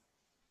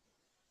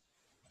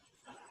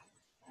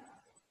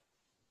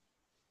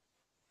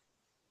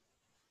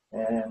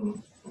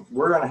And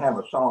we're going to have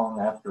a song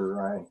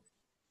after I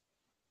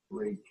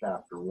read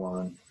chapter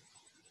 1.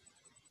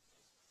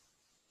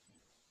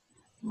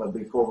 But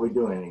before we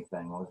do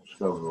anything, let's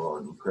go to the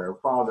Lord in prayer.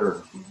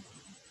 Father,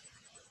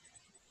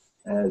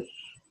 as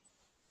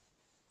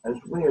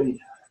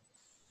we,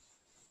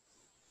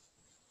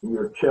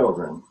 your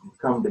children,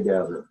 come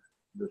together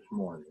this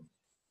morning,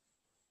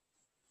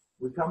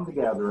 we come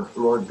together,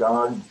 Lord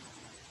God.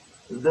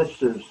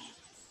 This is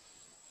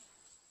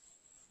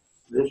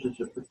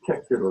a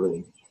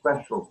particularly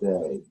special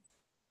day,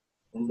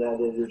 in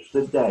that it is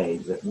the day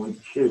that we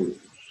choose,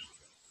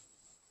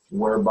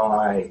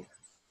 whereby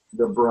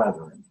the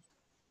brethren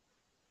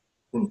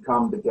can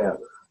come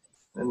together.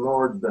 And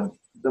Lord,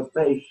 the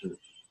basis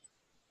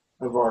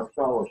of our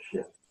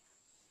fellowship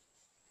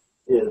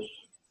is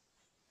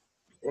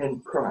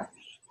in Christ,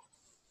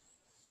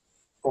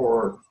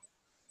 for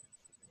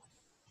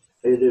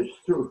it is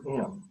through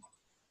him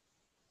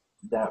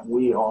that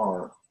we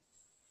are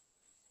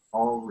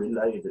all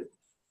related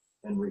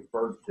and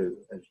referred to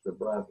as the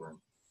brethren.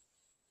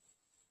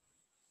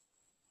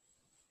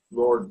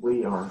 Lord,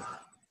 we are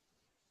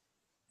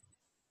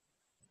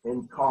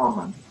in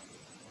common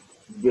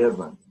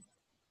given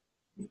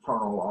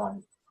eternal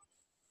life.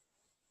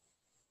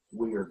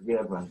 We are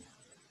given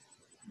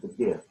the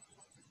gift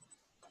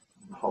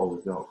of the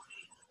Holy Ghost.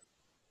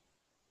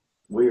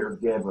 We are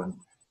given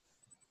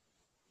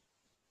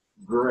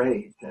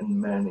great and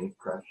many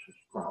precious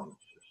promises.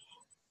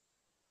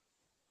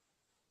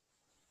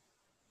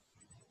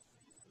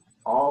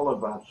 All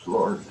of us,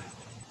 Lord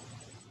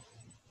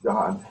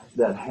God,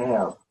 that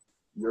have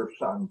your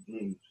Son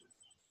Jesus,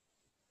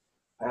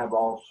 have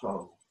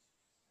also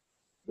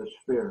the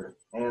Spirit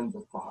and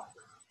the Father.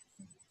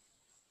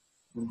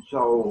 And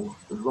so,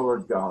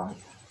 Lord God,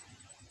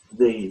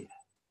 the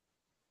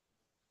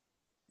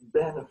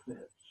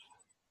benefits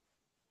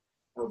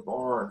of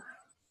our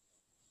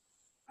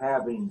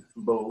having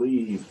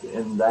believed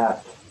in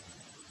that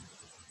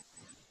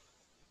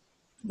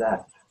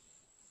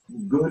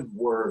good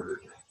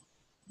word,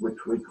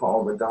 which we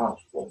call the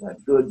gospel,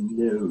 that good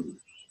news,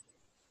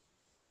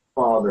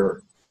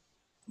 Father,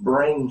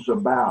 brings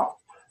about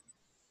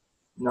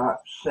not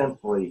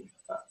simply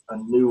a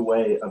new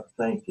way of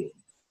thinking,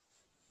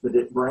 but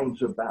it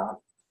brings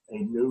about a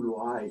new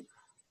life.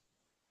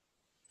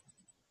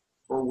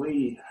 For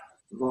we,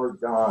 Lord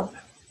God,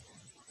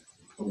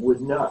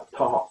 would not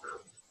talk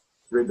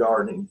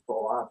regarding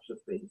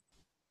philosophy,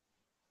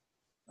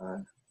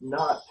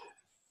 not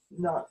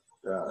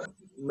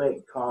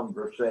make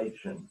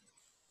conversation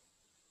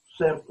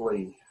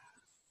simply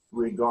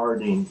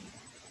regarding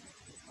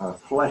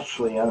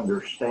fleshly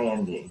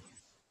understanding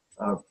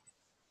of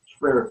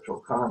spiritual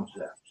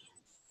concepts.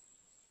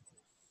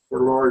 For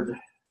Lord,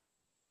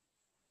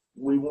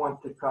 we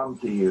want to come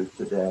to you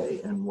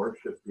today and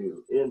worship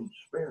you in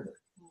spirit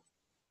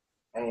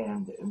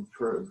and in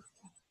truth.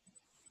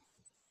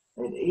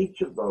 And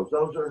each of those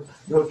are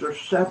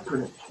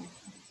separate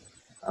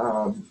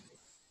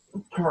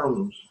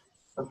terms.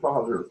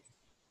 Father,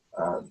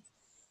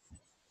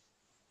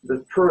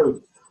 the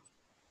truth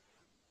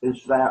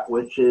is that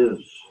which is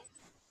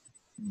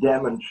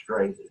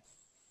demonstrated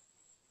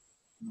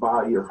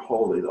by your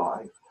holy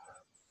life.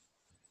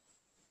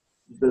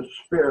 The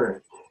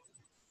Spirit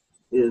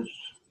is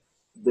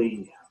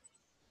the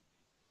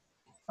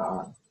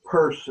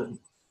person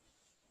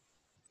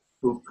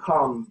who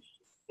comes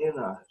in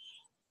us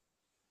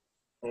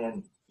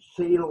and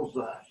seals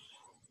us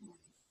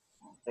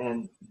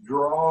and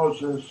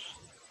draws us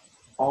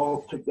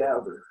all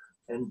together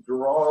and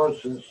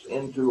draws us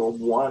into a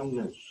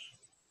oneness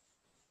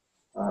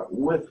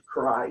with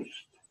Christ,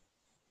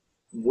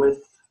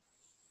 with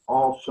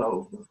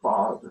also the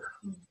Father,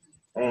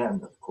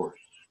 and of course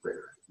the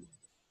Spirit.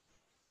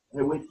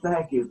 And we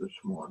thank you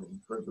this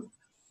morning for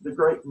the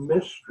great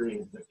mystery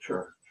of the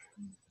church,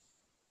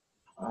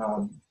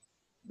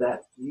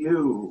 that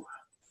you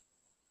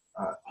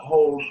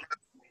hold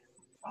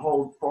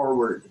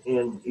forward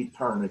in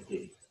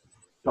eternity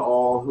to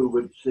all who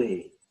would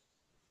see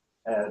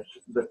as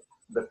the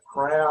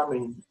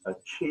crowning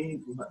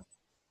achievement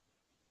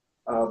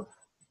of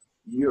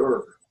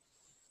your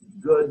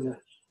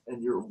goodness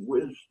and your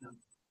wisdom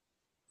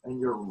and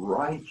your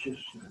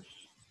righteousness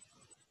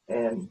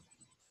and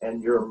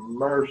your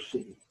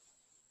mercy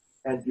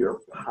and your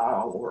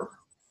power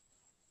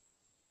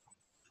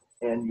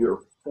and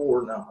your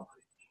foreknowledge.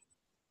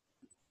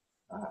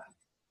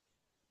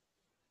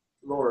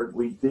 Lord,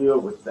 we deal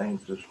with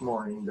things this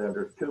morning that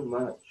are too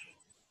much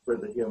for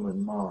the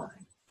human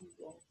mind.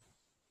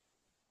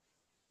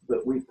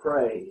 But we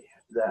pray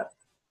that,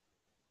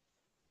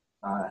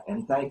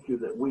 and thank you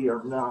that we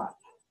are not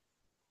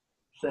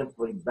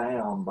simply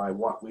bound by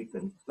what we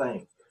can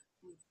think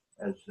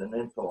as an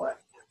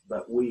intellect,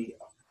 but we,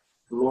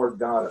 Lord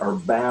God, are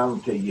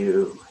bound to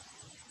you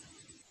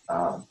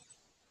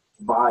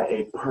by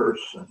a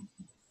person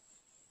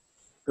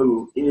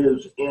who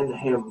is in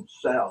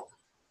himself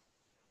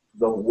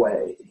the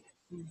way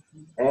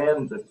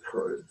and the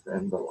truth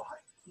and the life.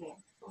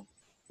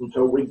 And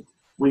so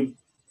we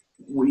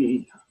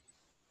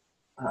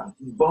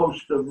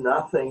boast of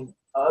nothing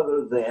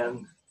other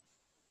than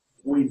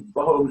we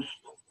boast,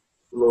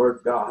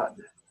 Lord God,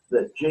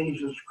 that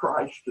Jesus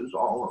Christ is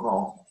all in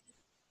all.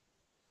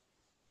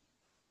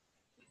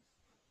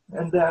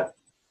 And that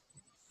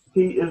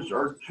He is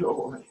our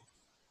joy.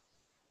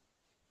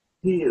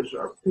 He is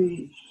our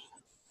peace.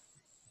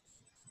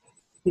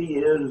 He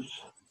is,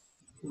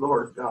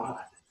 Lord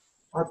God,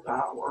 our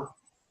power.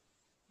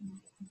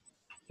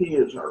 He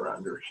is our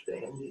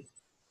understanding.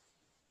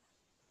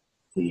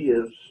 He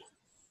is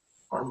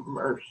our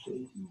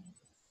mercy.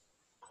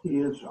 He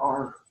is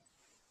our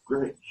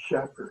great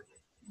shepherd.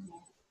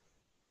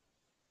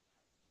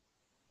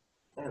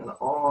 And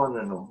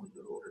on,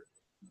 Lord.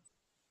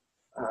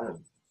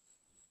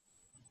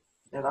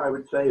 And I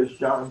would say, as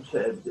John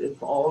said,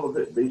 if all of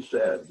it be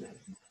said,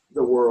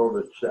 the world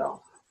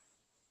itself,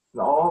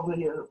 and all the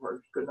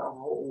universe could not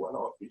hold what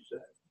ought to be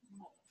said.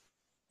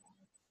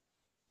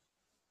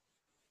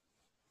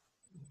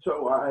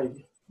 So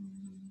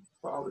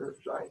Father,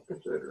 as I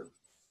consider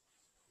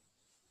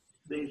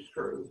these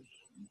truths,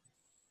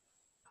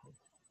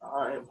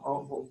 I am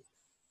humbled,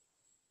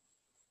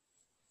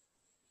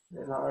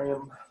 and I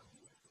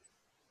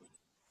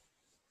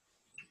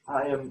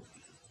am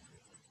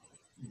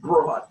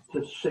brought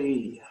to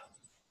see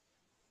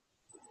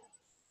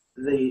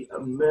the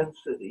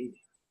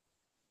immensity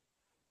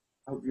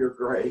of your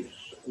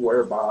grace,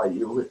 whereby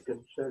you would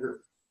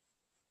consider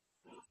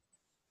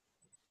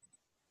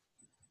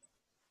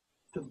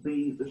to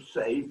be the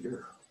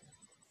Savior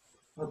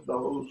of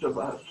those of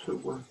us who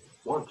were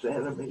once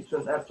enemies,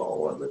 and that's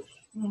all of us.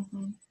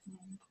 Mm-hmm.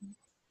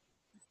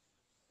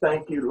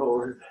 Thank you,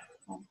 Lord.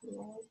 Thank you,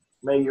 Lord.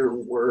 May your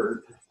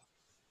word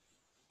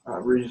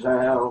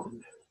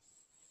resound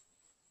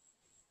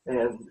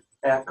and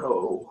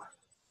echo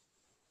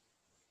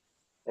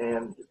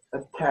and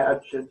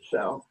attach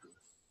itself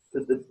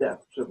to the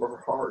depths of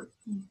our heart,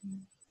 mm-hmm.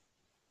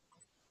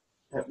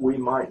 that we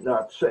might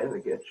not sin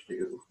against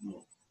you,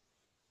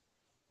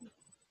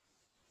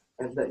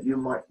 and that you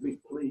might be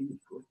pleased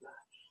with us.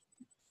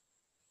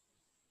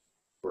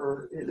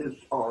 For it is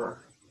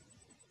our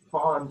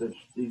fondest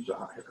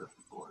desire,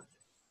 Lord,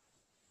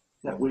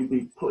 that we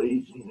be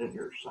pleasing in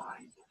your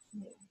sight,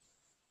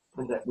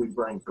 and that we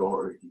bring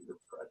glory to your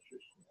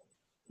precious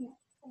name.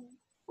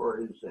 For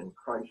it is in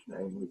Christ's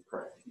name we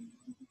pray.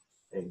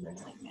 Amen.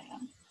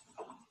 Amen.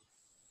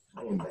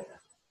 Amen.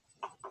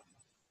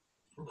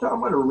 And so I'm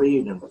going to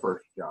read in 1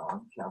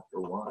 John chapter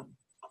 1.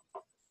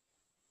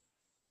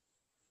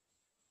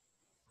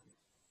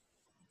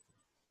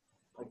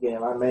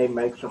 Again, I may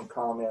make some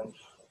comments.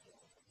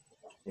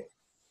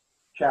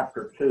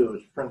 Chapter 2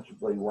 is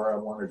principally where I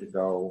wanted to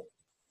go.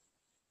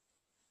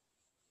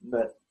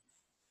 But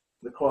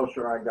the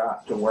closer I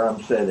got to where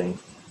I'm sitting,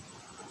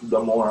 the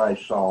more I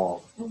saw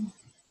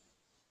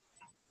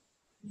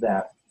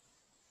that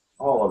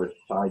all of it's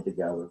tied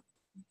together.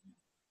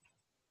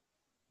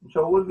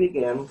 So we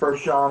begin 1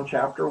 John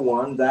chapter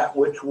 1, that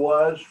which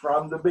was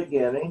from the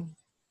beginning,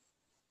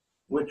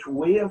 which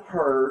we have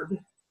heard,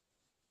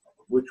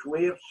 which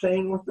we have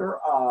seen with our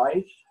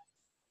eyes,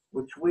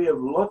 which we have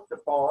looked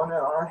upon,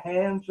 and our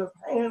hands have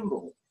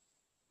handled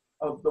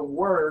of the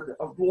word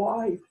of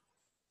life.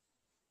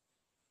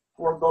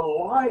 For the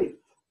life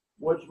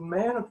was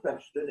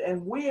manifested,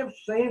 and we have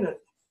seen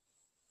it.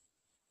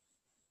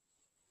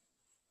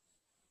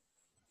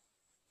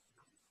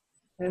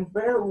 And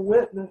bear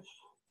witness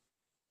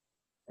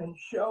and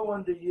show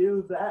unto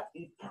you that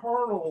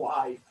eternal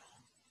life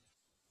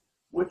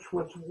which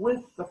was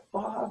with the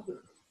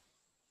Father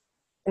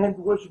and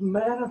was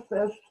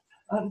manifest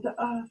unto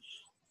us.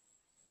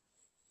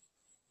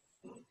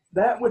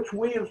 That which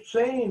we have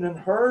seen and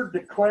heard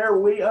declare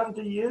we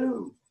unto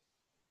you,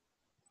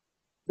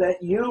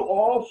 that you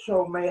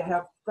also may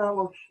have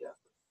fellowship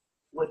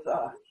with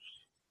us.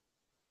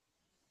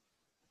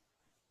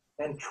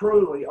 And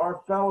truly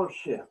our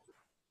fellowship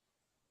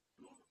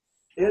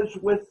is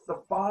with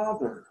the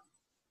Father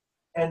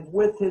and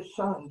with his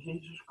Son,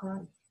 Jesus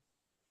Christ.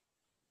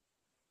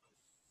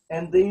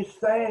 And these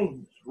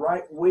things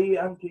write we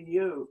unto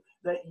you,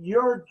 that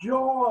your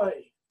joy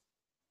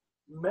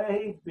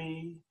may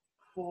be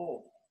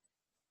full.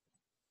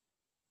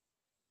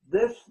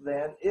 This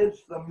then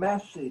is the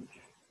message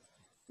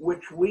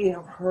which we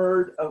have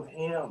heard of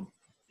him,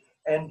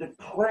 and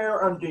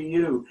declare unto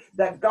you,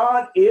 that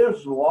God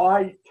is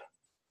light,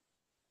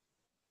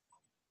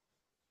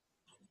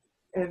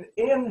 and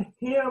in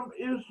him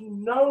is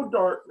no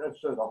darkness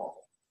at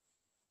all.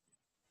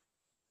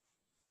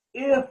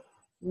 If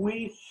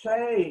we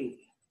say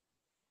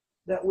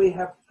that we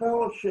have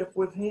fellowship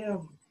with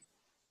him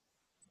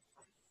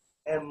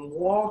and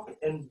walk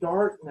in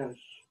darkness,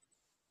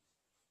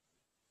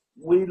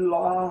 we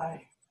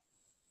lie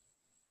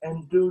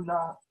and do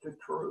not the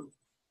truth.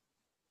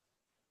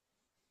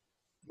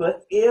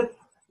 But if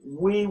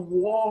we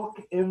walk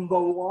in the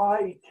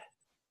light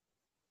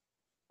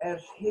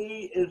as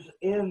he is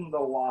in the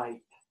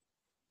light,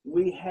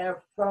 we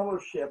have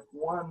fellowship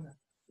one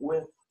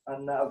with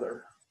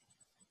another.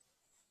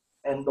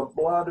 And the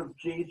blood of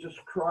Jesus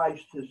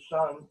Christ, his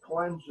Son,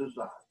 cleanses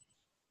us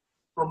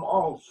from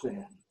all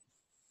sin.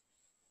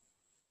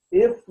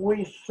 If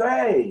we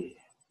say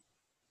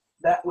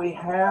that we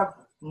have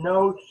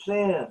no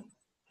sin,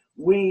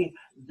 we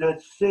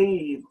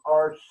deceive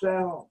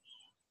ourselves,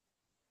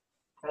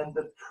 and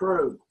the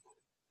truth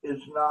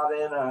is not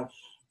in us.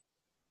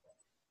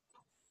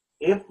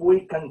 If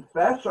we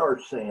confess our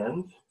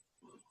sins,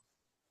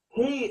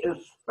 He is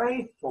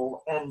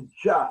faithful and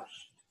just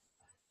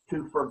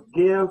to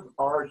forgive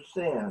our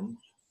sins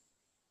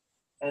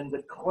and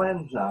to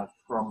cleanse us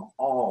from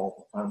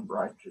all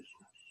unrighteousness.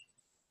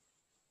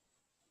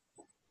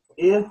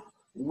 If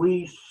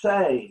we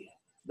say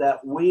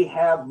that we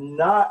have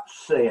not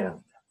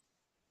sinned,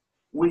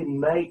 we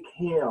make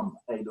Him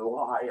a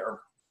liar,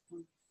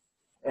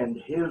 and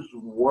His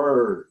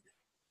word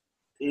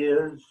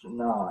is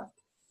not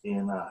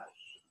in us.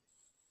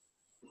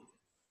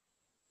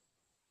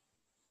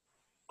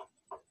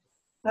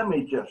 Let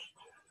me just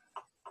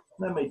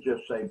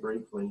say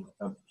briefly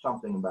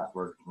something about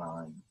verse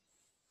 9.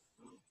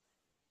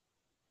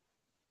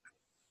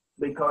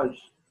 Because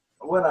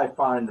what I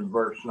find in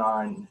verse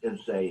 9 is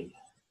a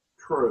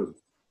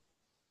truth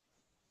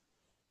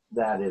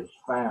that is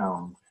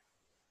found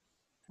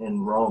in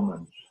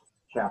Romans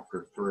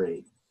chapter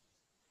 3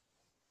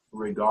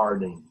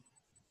 regarding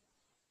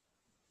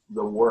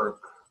the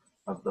work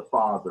of the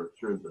Father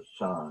through the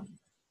Son.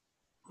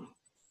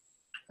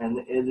 And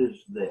it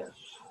is this: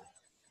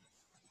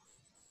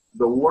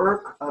 the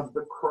work of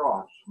the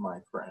cross, my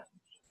friends,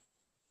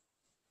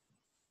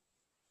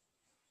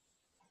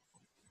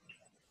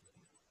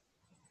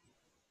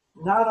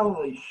 not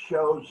only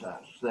shows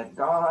us that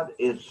God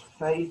is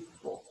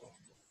faithful,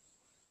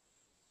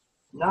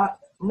 not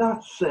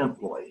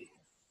simply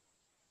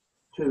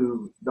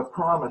to the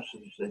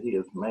promises that He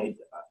has made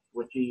to us,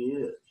 which He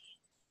is,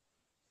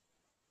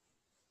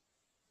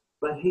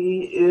 but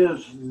He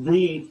is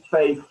the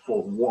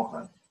faithful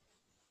one.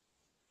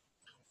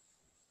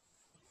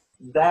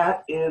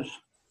 That is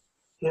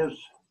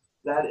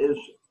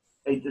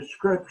a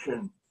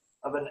description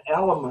of an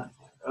element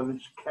of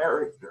His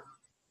character.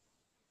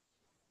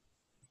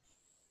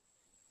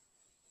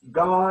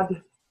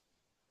 God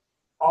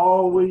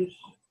always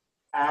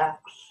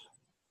acts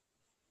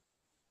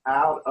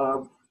out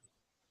of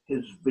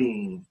His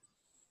being.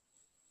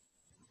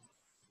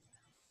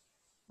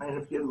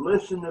 And if you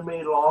listen to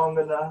me long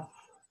enough,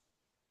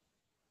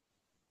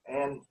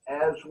 and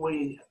as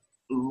we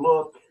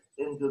look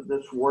into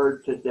this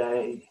word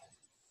today,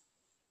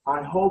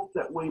 I hope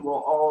that we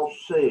will all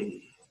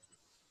see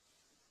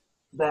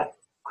that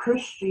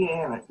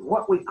Christianity,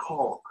 what we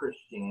call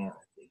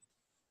Christianity,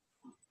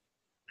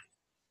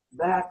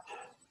 that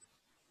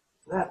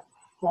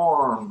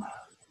form,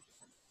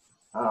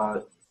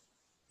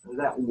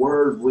 that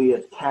word we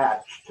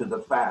attach to the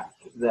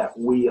fact that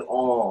we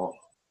all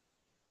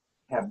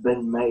have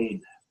been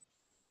made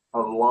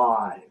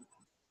alive,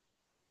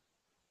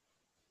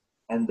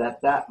 and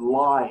that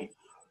life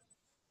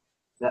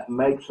that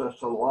makes us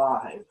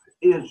alive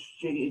is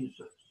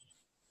Jesus,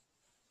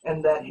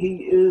 and that He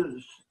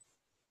is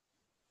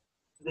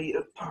the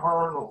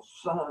eternal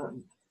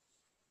Son.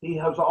 He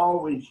has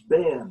always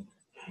been,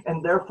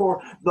 and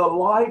therefore the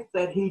life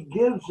that He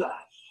gives us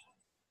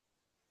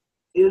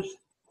is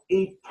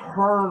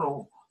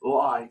eternal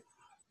life.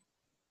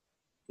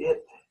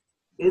 It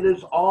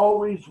has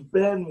always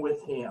been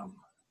with Him.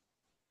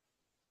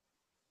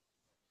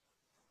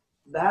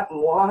 That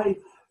life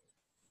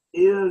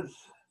is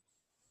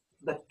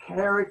the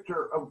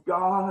character of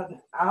God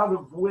out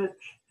of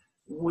which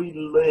we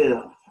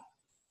live.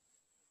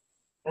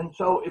 And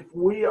so if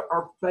we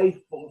are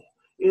faithful,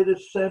 it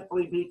is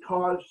simply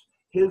because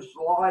His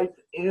life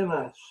in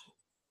us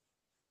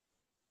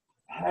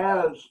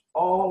has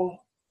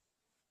all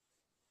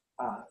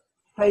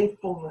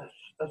faithfulness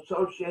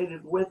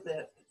associated with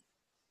it.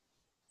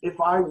 If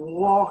I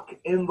walk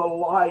in the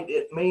light,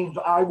 it means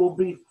I will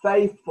be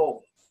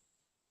faithful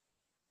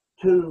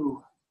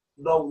to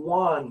the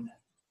one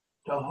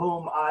to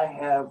whom I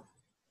have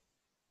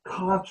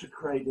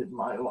consecrated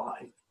my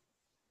life.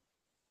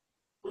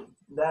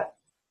 That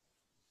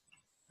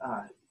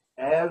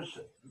as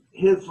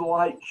His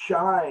light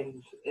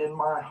shines in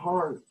my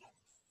heart,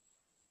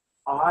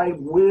 I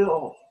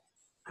will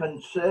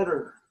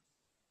consider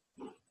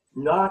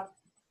not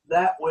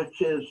that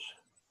which is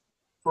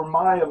for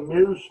my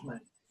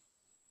amusement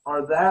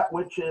or that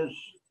which is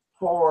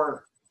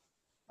for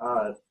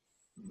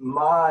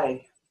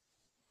my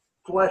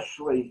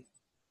fleshly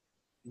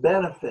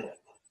benefit,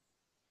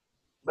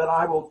 but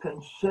I will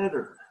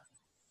consider,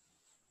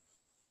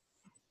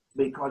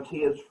 because He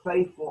is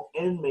faithful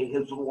in me,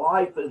 His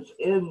life is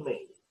in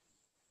me,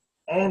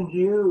 and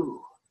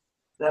you,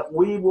 that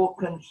we will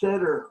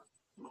consider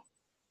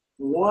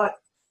what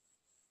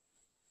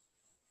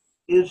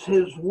is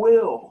His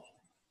will.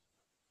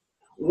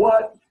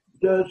 What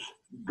does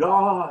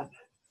God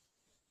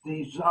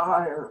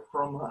desire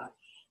from us?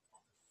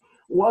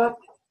 What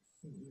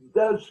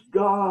does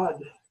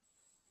God,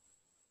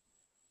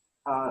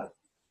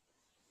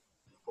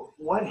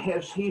 what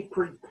has He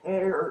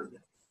prepared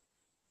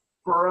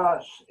for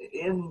us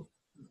in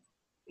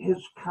his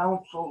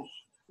counsels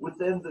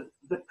within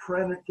the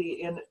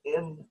Trinity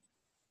in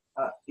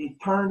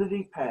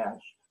eternity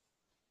past?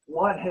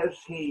 What has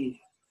he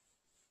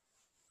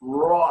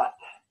wrought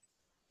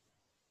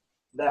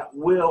that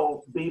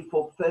will be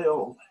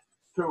fulfilled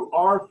through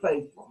our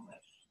faithfulness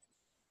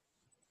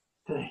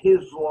to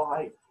his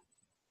life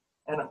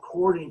and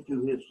according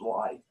to his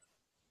life,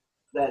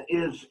 that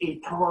is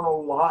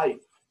eternal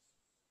life,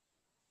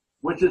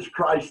 which is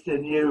Christ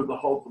in you, the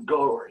hope of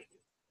glory.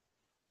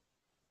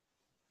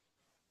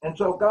 And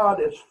so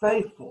God is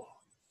faithful.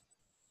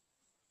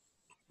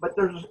 But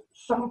there's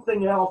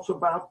something else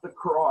about the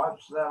cross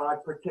that I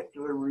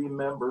particularly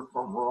remember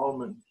from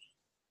Romans.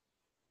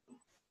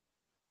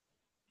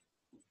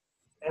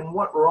 And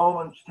what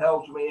Romans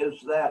tells me is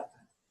that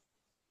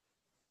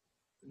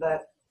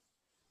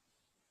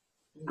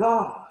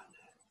God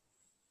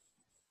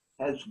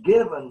has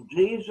given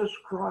Jesus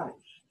Christ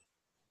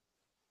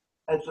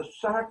as a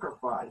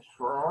sacrifice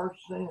for our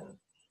sins,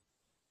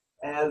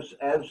 as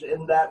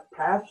in that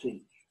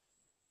passage,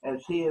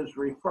 as he is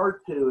referred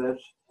to as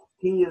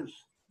he is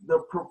the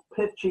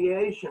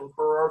propitiation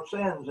for our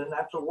sins. And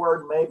that's a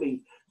word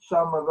maybe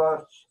some of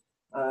us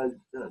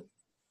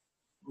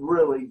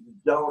really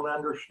don't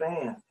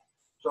understand.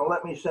 So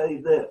let me say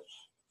this,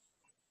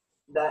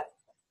 that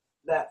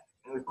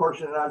of course,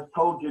 and I've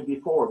told you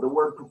before, the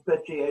word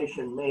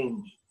propitiation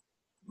means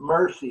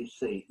mercy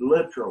seat,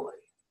 literally.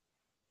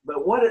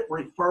 But what it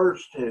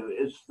refers to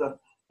is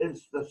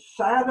the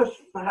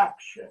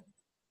satisfaction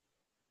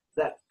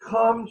that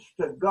comes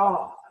to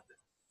God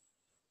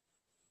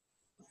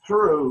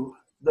through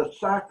the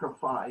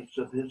sacrifice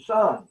of his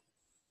Son.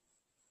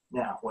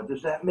 Now, what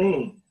does that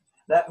mean?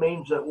 That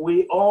means that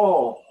we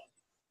all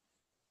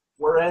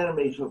were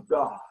enemies of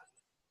God.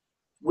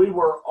 We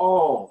were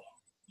all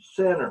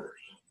sinners.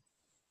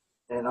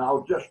 And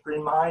I'll just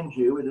remind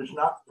you, it is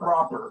not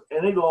proper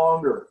any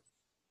longer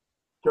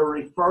to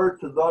refer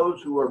to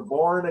those who are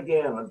born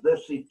again of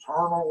this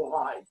eternal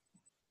life.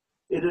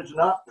 It is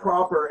not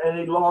proper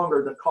any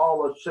longer to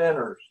call us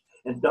sinners.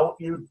 And don't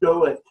you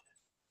do it.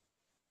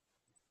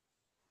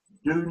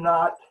 Do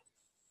not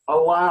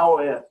allow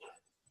it.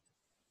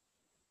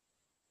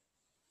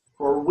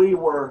 For we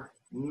were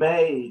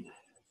made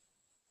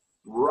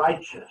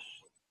righteous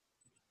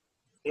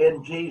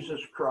in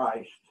Jesus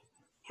Christ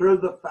through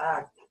the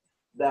fact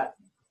that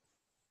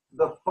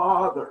the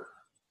Father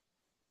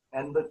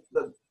and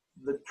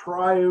the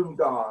triune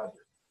God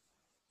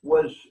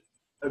was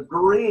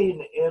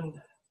agreeing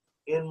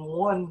in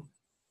one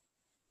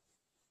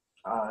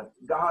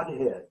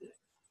Godhead,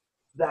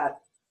 that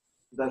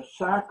the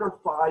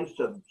sacrifice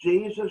of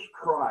Jesus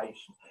Christ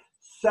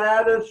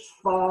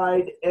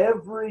satisfied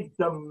every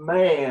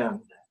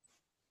demand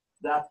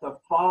that the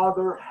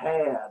Father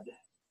had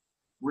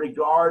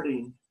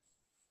regarding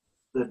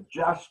the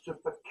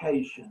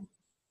justification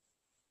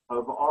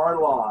of our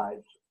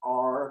lives,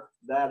 or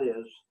that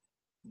is,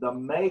 the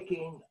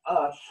making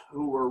us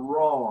who were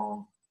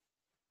wrong.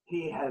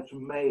 He has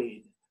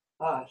made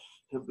us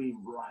to be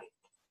right.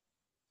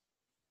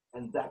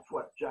 And that's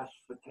what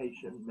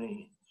justification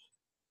means.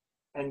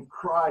 And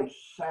Christ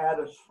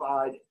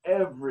satisfied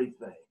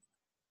everything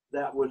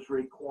that was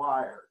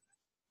required,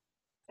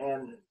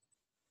 and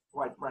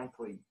quite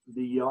frankly,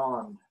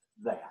 beyond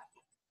that.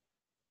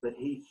 But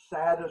he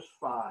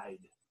satisfied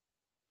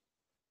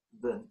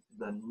the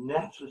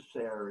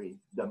necessary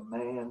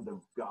demand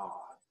of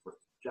God for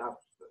justice.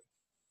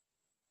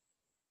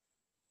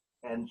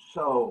 And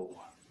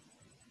so,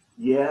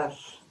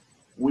 yes,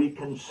 we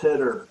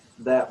consider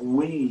that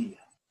we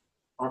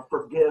are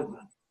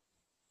forgiven.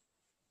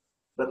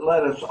 But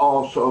let us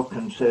also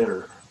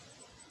consider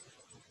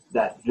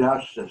that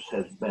justice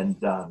has been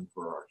done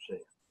for our sin.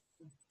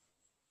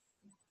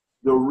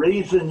 The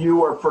reason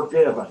you are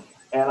forgiven,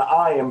 and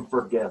I am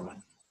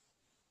forgiven,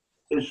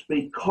 is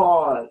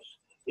because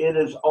it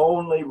is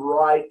only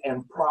right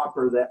and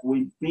proper that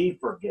we be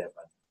forgiven,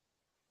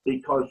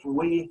 because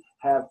we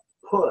have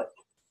put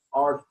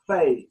our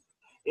faith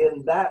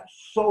in that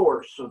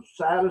source of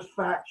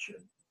satisfaction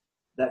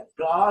that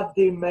God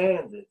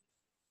demanded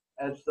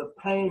as the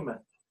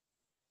payment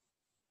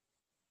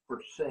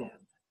for sin.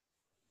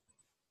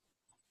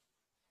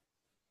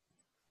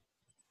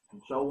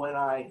 And so when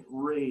I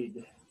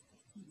read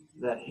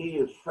that he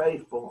is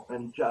faithful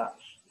and just,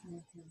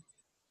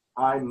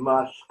 I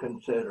must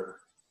consider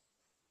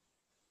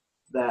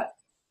that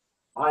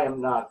I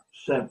am not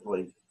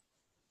simply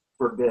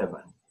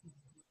forgiven,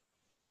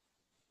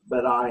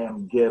 but I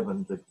am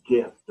given the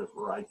gift of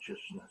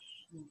righteousness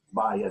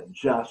by a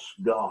just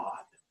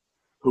God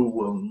who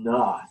will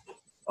not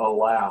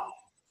allow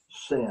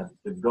sin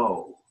to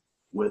go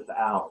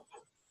without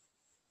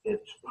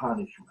its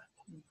punishment.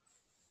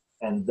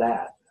 And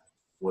that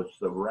was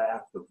the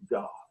wrath of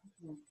God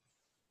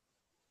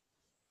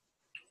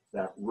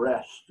that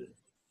rested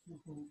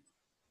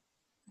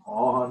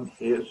on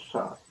his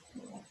Son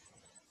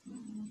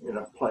in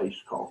a place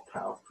called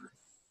Calvary.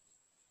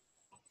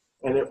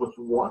 And it was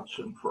once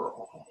and for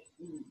all.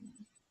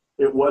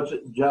 It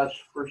wasn't just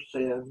for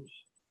sins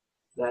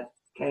that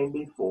came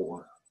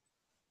before,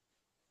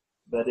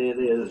 but it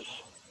is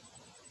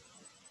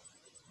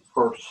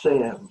for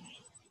sins,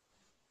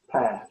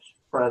 past,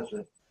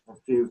 present, and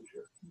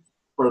future.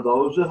 For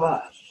those of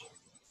us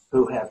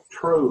who have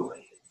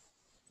truly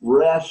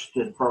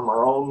rested from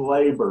our own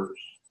labors,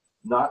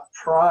 not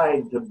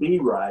trying to be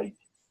right,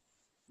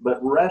 but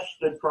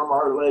rested from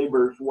our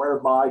labors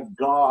whereby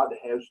God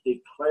has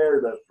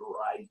declared us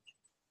right,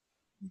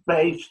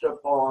 based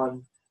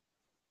upon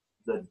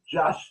the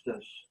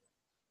justice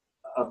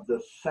of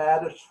the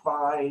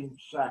satisfying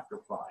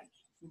sacrifice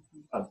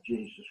of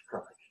Jesus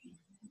Christ.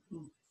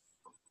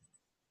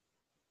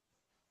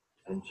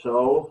 And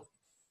so,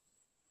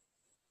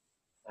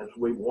 as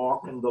we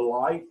walk in the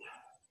light,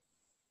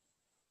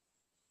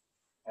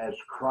 as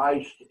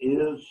Christ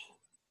is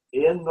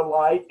in the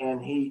light,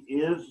 and he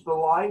is the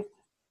light,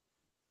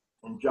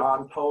 and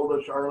John told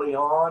us early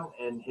on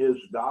in his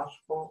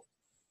gospel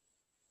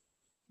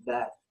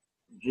that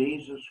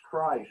Jesus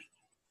Christ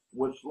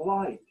was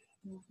light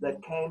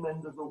that came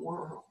into the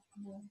world.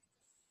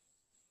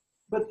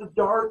 But the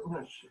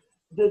darkness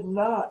did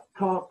not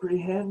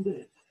comprehend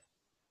it.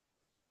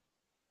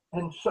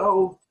 And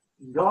so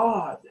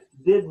God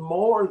did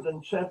more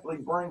than simply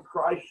bring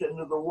Christ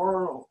into the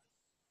world.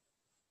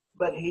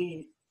 But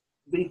he,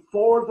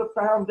 before the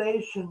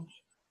foundations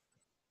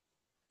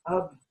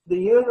of the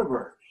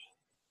universe,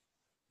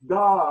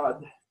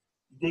 God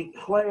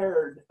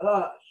declared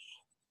us.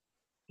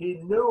 He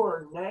knew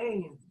our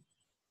names.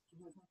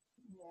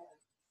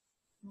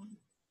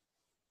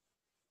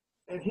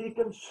 And he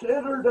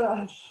considered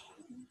us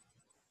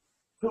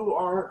who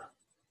are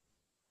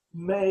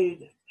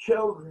made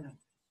children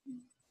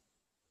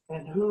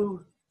and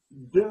who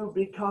do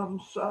become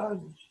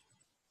sons.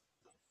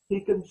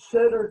 He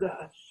considered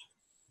us.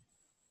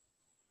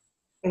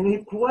 And he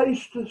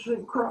placed us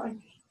in Christ.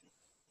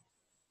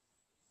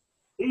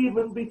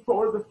 Even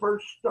before the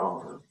first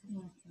star.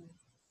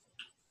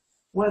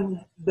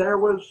 When there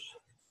was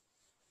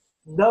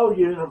no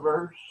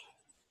universe,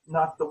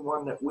 not the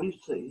one that we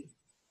see,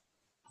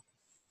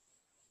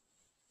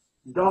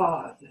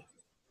 God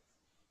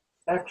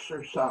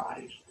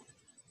exercised,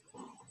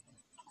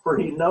 for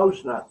he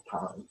knows not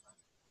time,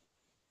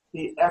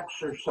 he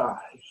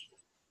exercised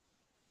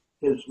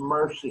his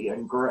mercy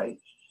and grace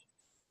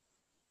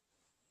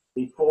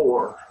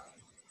before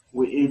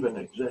we even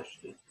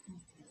existed.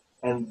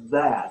 And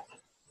that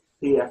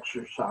he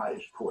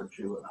exercised towards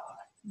you and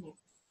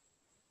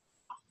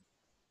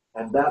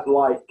I. And that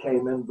light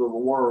came into the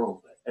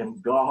world,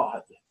 and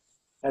God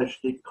has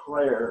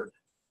declared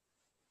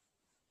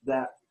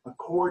that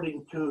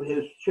according to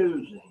his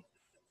choosing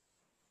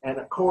and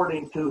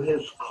according to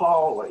his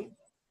calling,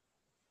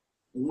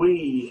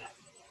 we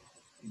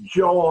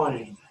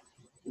join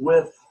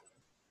with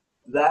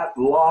that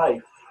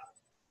life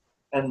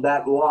and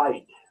that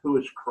light who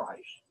is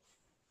Christ.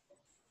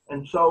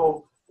 And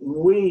so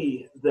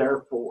we,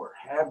 therefore,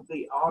 have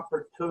the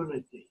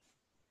opportunity,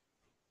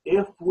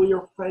 if we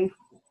are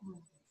faithful,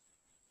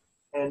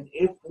 and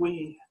if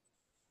we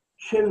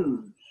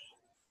choose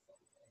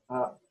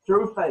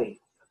through faith,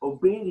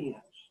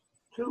 obedience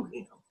to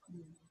him,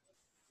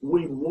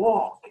 we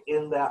walk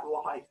in that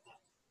light.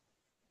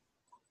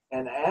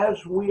 And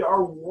as we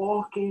are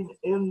walking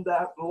in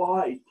that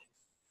light,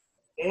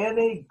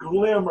 any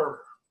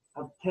glimmer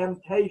of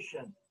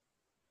temptation,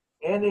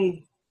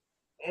 any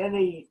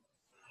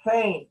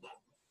faint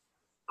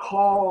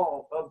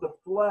call of the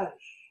flesh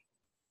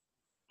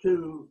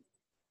to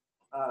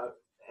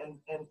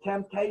and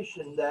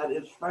temptation that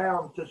is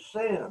found to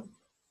sin,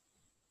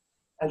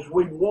 as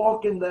we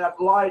walk in that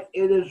light,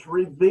 it is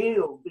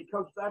revealed,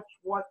 because that's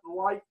what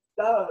light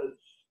does,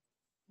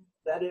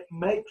 that it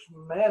makes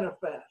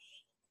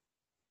manifest.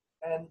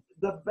 And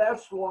the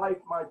best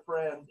life, my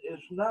friend,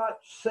 is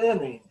not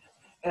sinning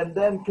and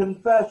then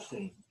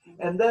confessing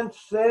and then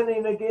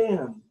sinning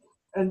again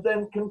and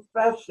then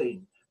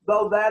confessing,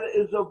 though that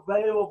is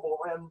available,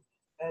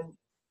 and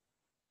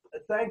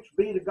thanks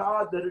be to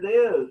God that it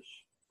is,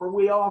 for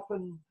we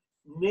often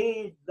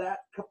need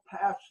that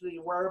capacity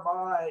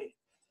whereby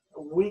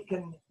we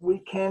can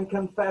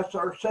confess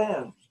our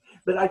sins.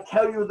 But I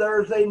tell you,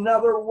 there's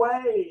another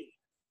way.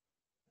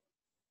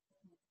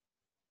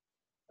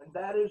 And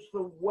that is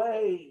the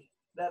way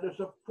that is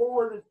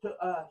afforded to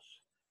us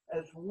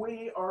as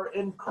we are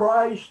in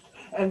Christ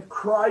and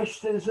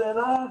Christ is in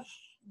us.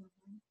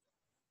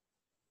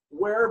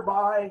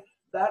 Whereby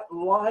that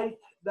light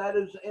that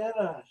is in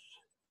us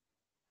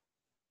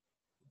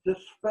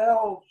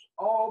dispels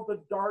all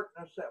the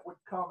darkness that would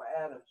come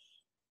at us.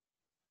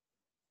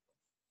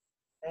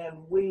 And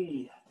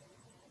we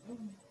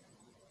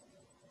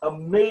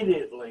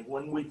immediately,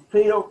 when we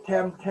feel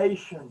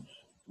temptations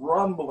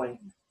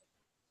rumbling,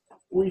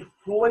 we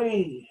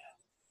flee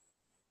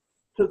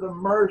to the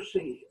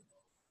mercy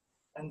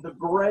and the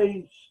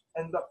grace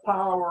and the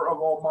power of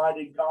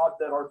Almighty God,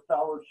 that our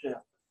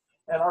fellowship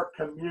and our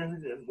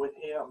communion with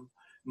him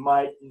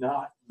might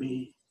not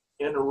be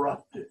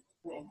interrupted.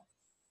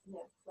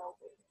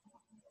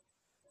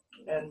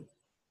 And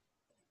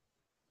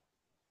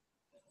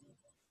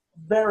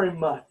very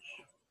much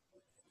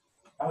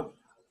of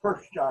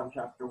First John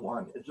chapter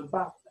 1 is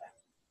about that.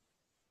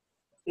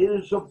 It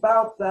is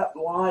about that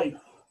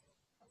life,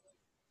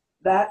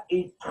 that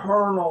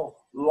eternal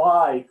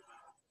life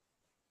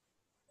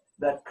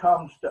that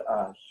comes to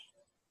us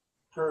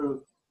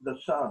through the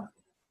Son.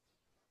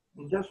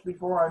 And just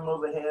before I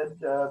move ahead,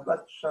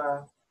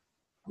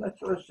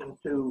 let's listen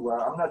to,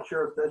 I'm not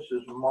sure if this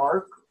is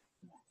Mark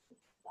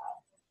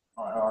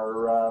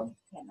or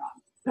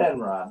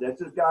Penrod. That's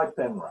this guy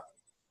Penrod.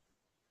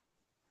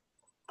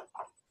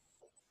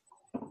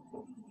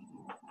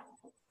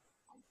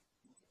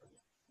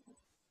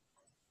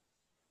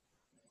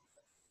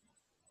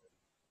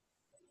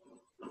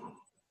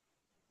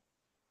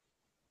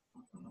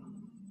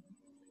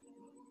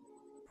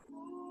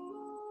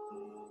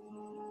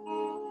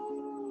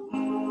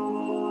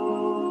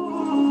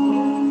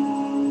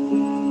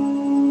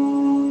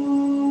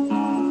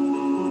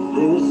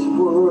 This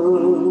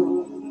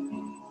world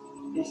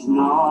is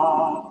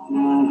not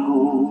my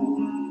home.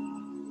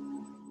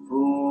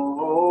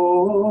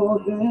 Oh,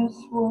 this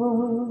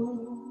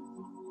world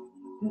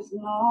is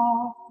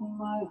not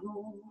my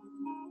home.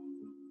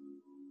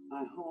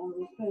 My home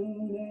has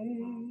been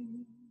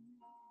made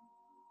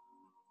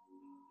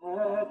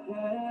at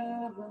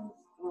heaven's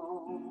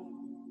throne.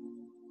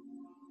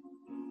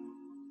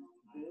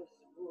 This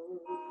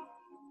world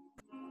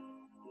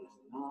is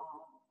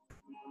not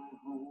my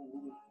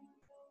home.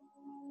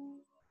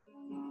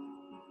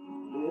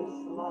 This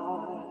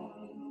life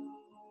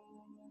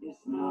is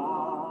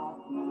not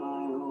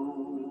my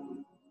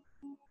own.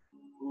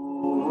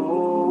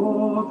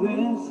 Oh,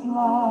 this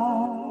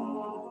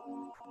life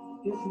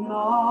is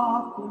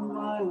not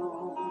my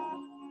own.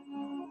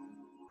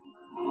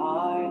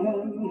 I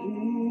am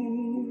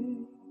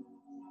His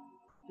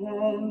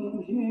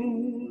and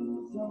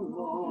His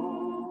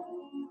alone.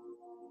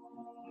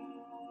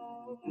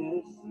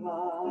 This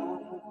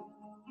life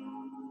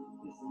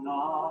is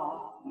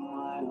not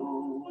my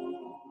own.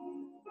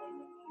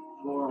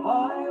 For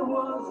I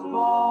was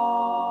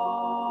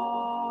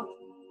bought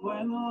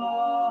when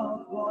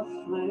love was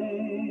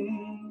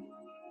slain.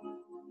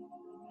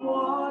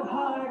 What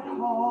high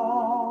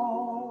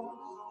cost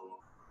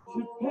to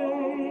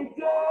pay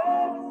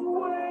death's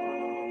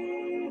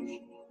wage,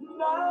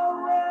 now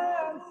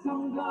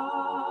ransomed I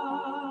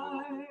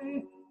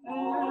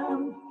am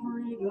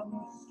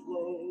freedom's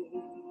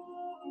slave.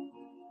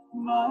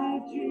 My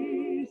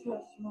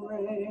Jesus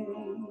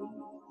raised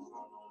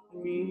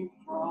me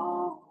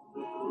from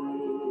the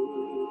grave.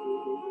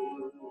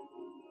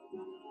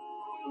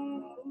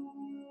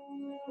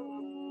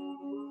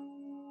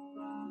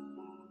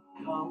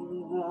 Come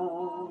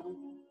now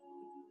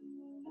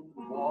and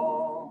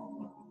walk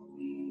with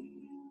me.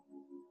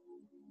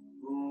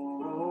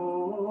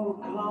 Oh,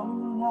 come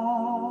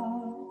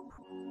now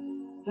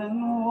and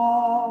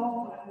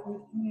walk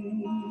with me.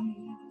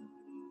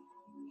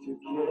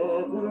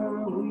 Together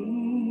we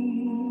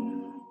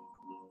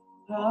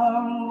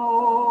our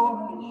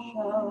Lord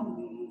shall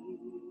meet.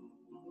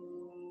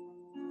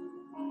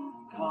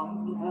 Come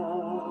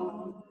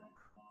now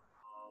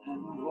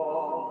and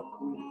walk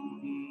with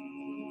me.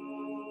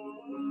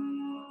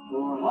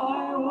 For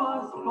I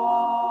was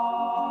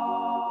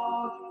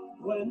bought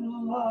when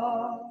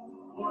love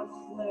was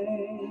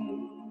slain.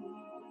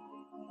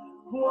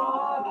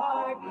 What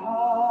I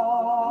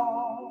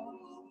cost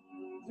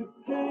to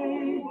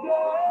pay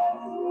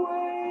death's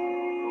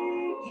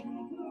wage,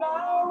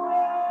 now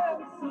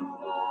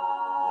ransomed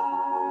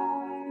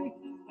I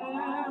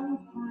am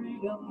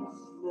freedom's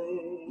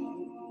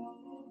slave.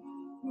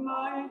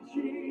 My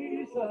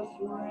Jesus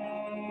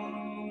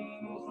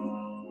raised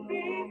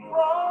me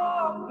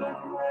from the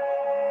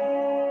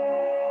grave.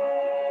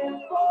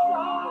 For I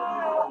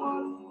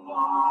was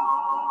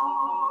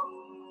bought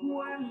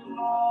when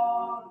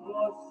love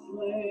was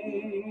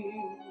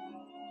slain.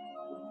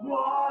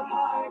 What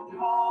I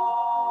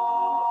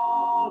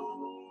cost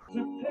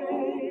to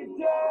pay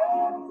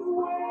death's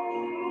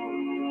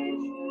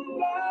wage,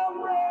 now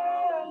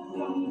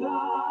ransomed I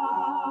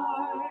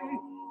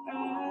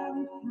am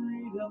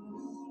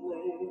freedom's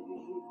slave.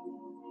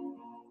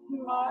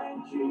 My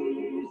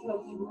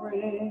Jesus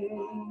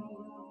raised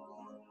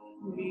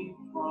me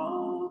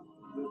from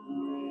the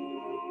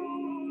grave.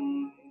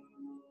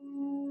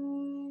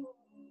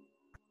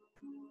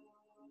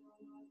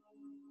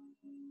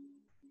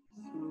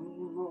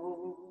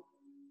 Slow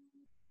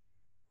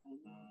and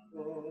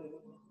fast,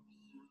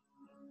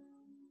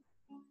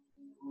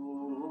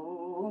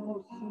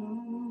 oh,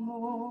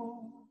 slow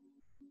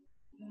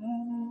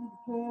and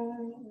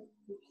very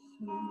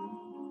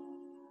soon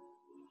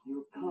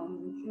you'll come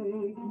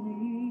take me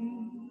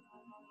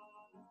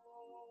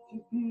to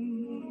be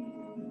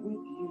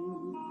with you.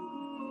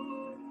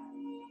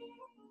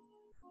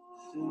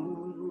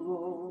 Soon,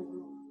 Lord,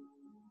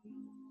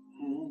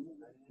 and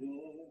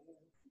very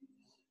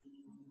soon.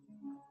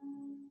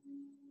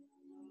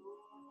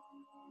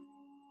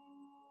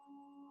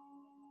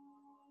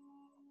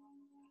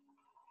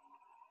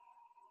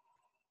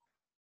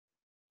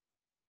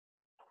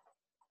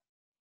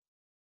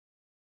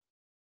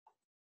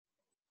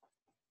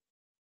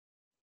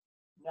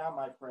 Now,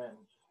 my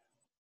friends,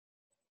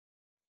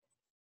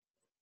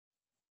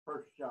 1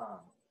 John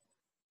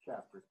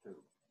chapter 2,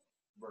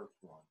 verse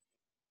 1.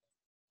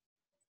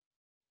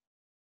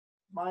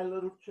 My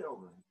little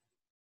children,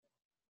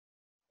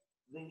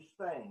 these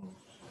things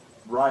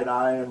write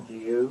I unto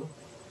you,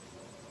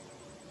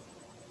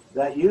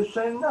 that you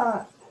sin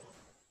not.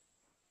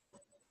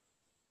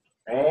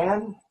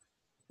 And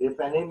if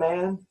any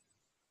man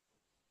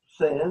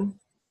sin,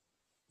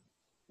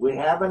 we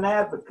have an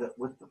advocate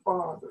with the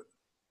Father,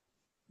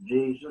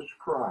 Jesus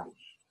Christ,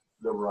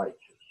 the righteous.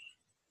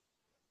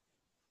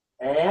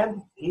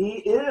 And he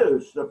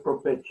is the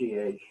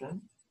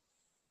propitiation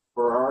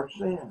for our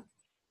sins.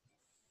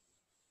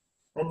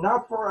 And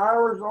not for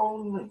ours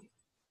only,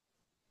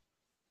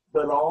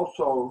 but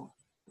also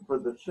for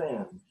the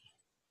sins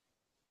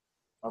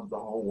of the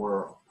whole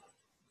world.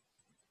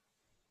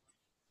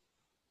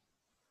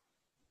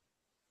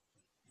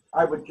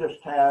 I would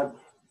just have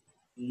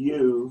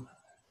you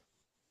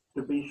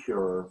to be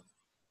sure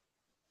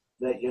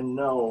that you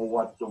know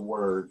what the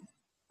word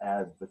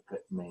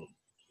advocate means.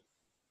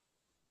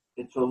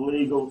 It's a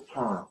legal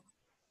term.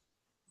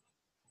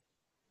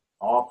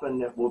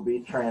 Often it will be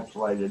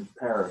translated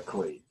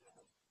paraclete.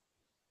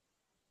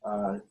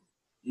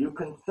 You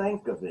can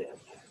think of it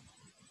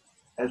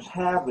as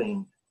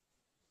having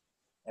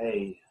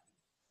a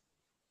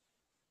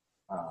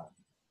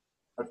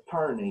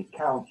attorney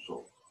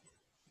counsel.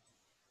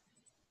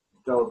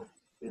 So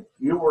if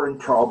you were in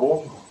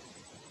trouble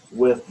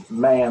with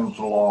man's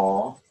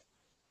law,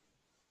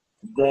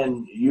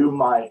 then you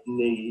might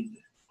need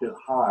to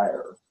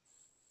hire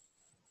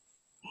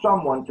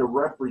someone to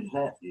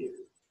represent you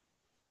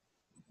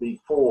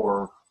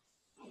before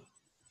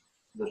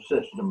the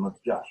system of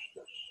justice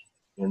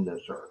in this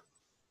earth.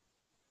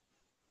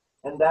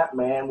 And that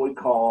man we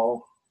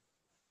call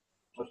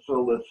a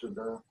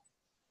solicitor,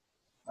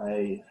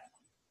 an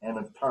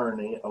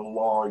attorney, a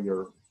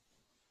lawyer.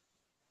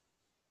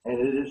 And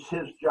it is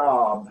his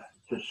job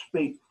to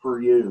speak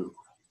for you.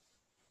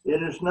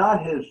 It is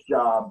not his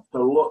job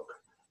to look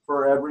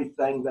for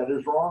everything that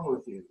is wrong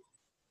with you.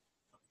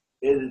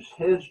 It is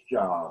his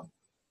job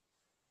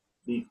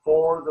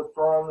before the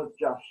throne of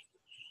justice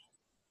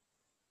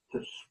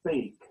to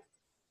speak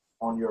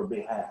on your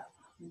behalf.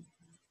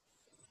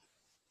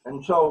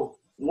 And so,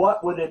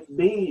 what would it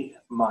be,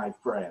 my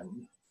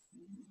friend,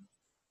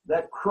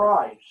 that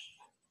Christ,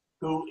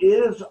 who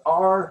is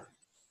our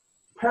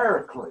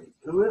paraclete,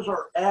 who is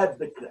our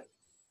advocate,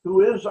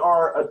 who is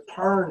our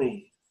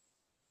attorney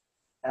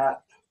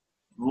at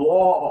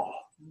law,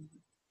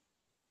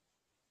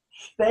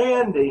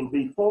 standing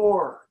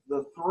before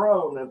the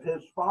throne of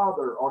his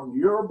Father on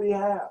your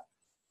behalf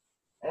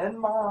and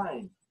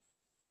mine,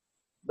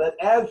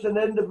 but as an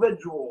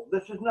individual,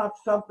 this is not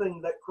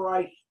something that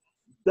Christ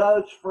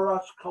does for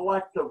us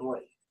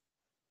collectively.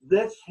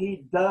 This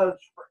he does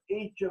for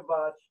each of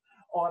us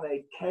on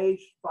a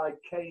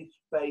case-by-case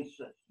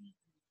basis.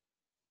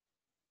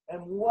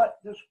 And what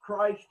does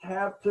Christ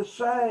have to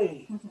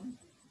say?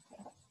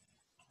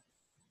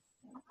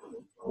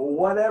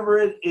 Whatever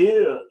it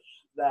is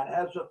that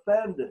has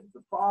offended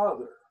the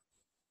Father,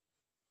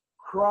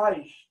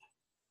 Christ,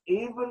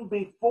 even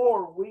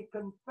before we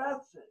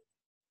confess it,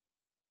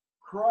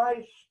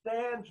 Christ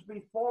stands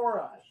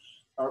before us,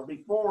 or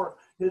before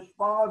his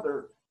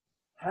Father,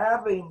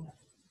 having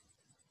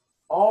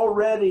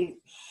already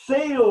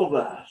sealed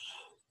us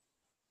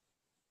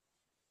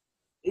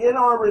in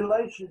our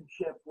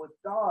relationship with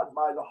God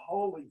by the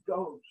Holy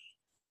Ghost.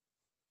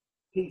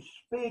 He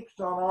speaks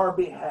on our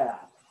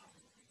behalf.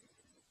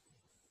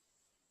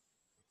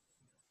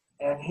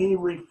 And he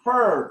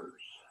refers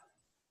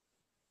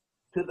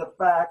to the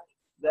fact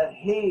that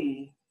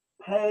he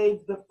paid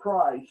the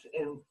price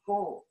in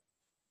full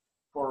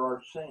for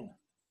our sin.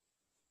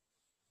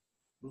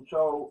 And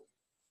so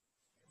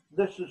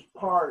this is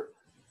part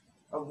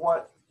of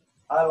what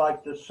I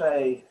like to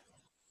say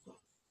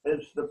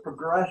is the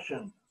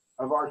progression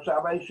of our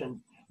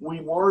salvation.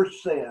 We were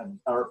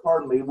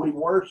we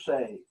were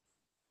saved.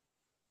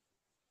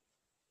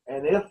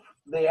 And if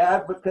the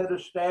advocate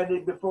is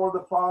standing before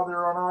the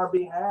Father on our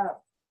behalf,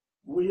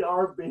 we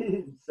are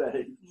being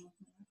saved.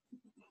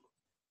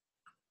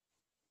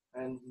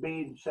 And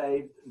being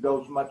saved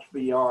goes much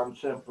beyond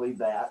simply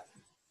that.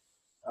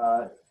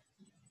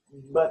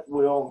 But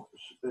we'll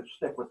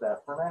stick with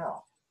that for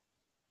now.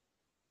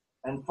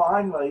 And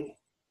finally,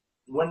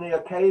 when the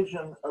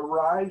occasion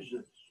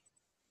arises,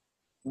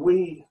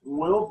 we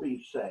will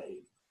be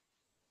saved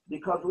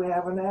because we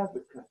have an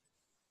advocate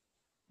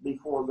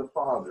before the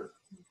Father.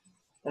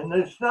 And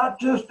it's not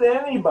just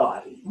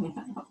anybody.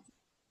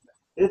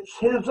 It's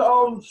his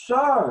own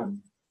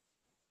Son.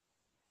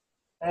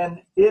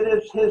 And it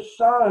is his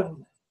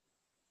Son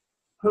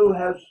who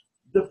has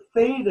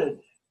defeated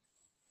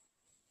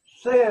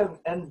sin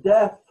and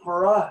death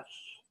for us,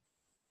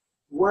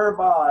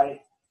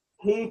 whereby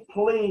he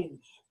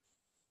pleads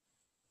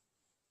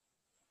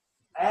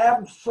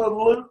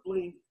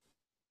absolutely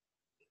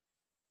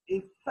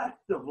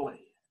effectively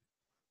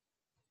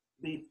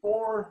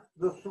before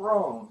the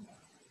throne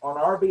on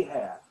our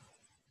behalf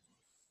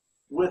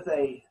with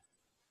a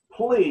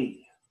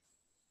plea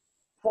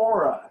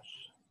for us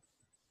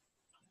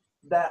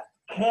that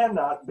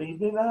cannot be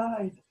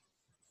denied.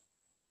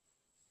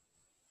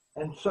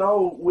 And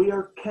so we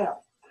are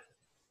kept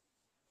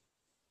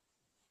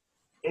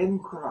in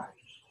Christ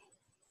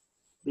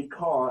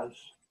because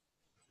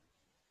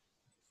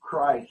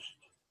Christ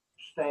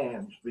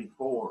stands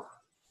before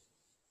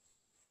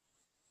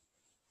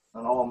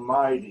an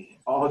almighty,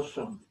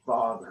 awesome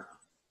Father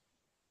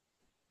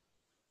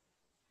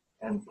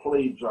and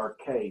pleads our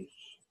case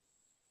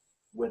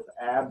with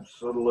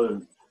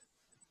absolute,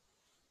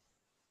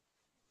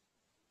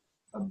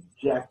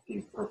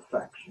 objective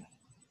perfection.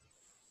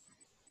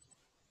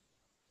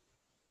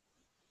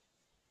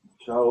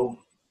 So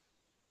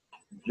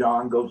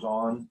John goes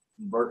on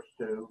in verse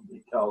 2.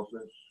 He tells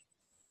us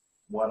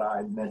what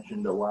I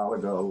mentioned a while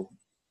ago,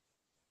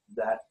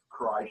 that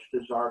Christ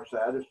is our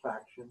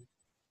satisfaction.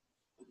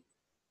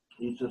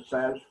 He's a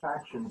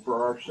satisfaction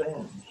for our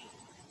sins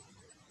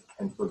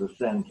and for the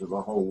sins of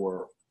the whole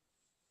world.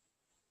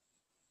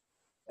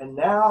 And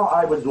now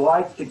I would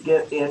like to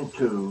get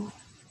into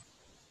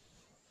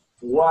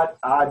what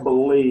I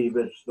believe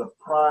is the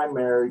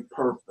primary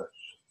purpose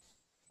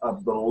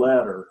of the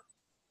letter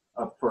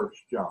of 1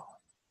 John.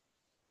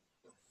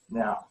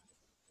 Now,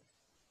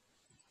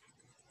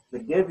 to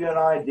give you an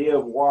idea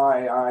of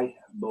why I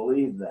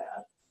believe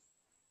that,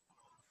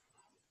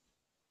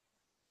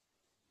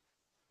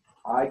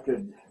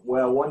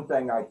 one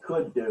thing I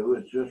could do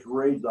is just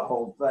read the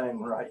whole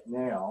thing right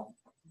now.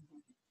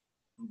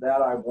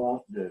 That I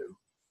won't do.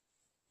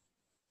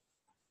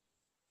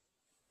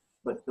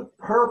 But the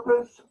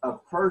purpose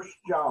of 1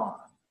 John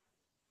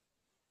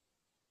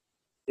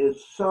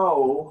is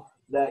so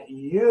that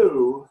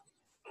you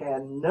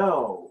can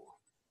know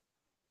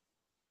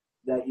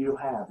that you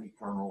have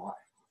eternal life.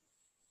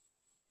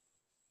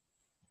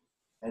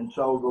 And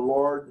so the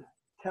Lord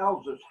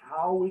tells us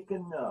how we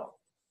can know.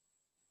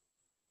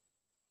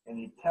 And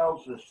he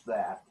tells us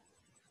that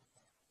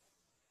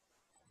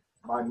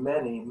by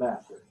many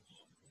methods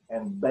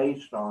and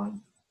based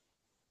on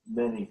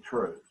many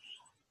truths.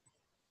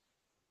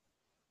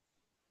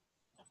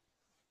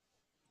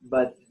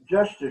 But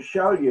just to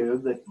show you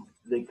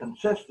the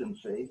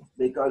consistency,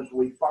 because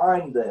we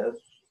find this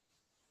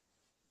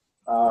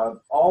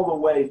all the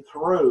way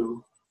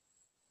through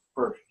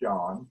 1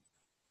 John,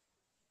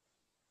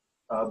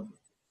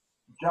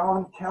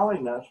 John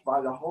telling us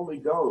by the Holy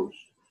Ghost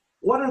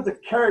what are the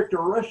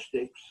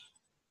characteristics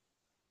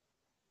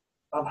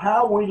of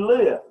how we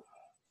live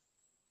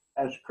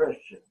as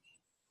Christians.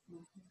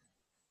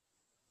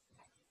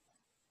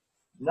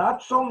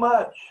 Not so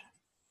much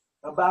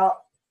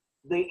about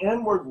the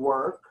inward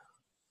work,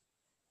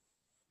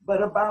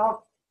 but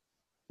about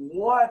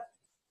what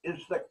is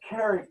the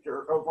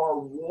character of our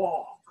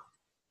walk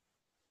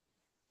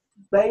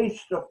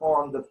based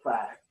upon the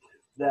fact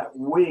that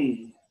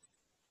we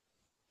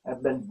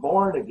have been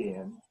born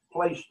again,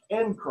 placed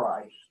in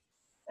Christ,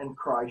 and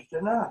Christ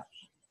in us.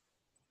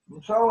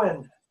 And so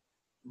in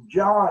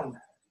John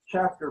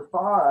chapter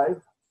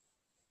 5,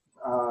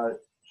 I'll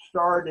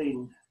start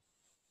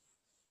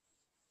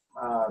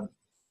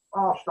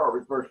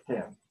with verse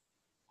 10.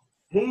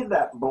 He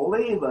that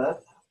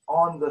believeth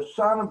on the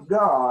Son of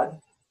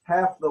God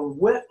hath the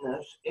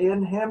witness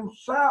in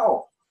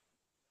himself.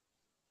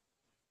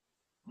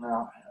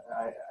 Now,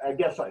 I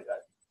guess I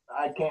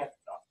can't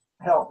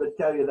help but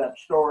tell you that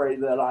story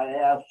that I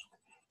asked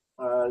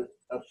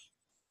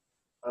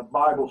a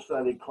Bible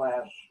study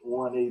class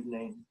one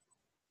evening.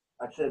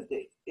 I said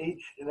to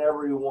each and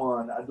every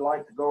one, I'd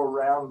like to go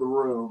around the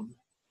room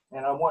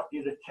and I want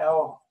you to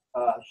tell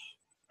us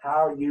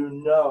how you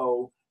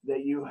know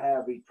that you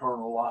have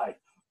eternal life.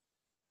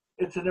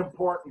 It's an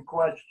important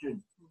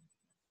question.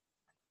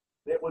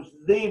 It was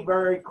the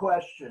very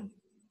question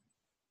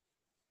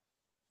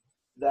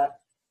that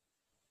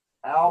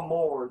Al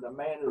Moore, the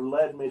man who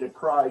led me to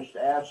Christ,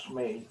 asked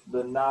me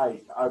the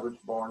night I was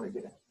born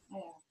again.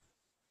 Yeah.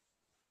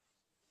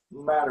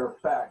 Matter of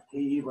fact, he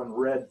even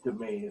read to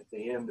me at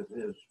the end of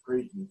his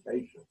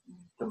presentation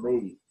to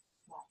me,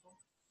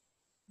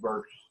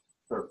 verse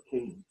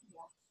 13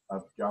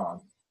 of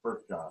John, 1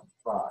 John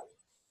 5.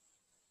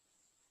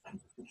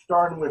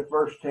 Starting with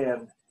verse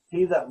 10,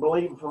 he that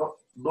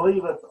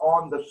believeth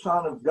on the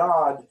Son of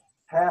God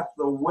hath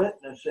the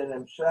witness in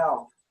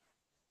himself.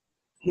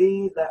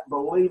 He that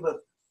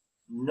believeth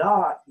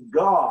not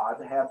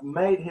God hath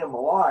made him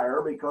a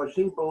liar, because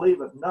he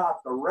believeth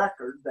not the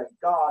record that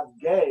God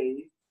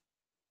gave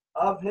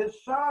of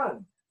his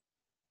Son.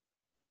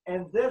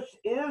 And this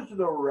is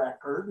the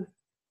record,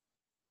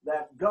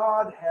 that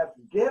God hath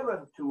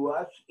given to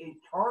us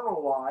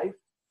eternal life,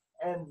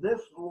 and this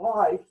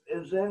life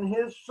is in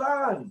his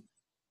Son.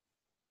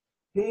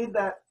 He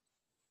that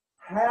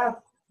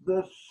hath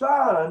the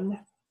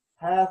Son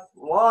hath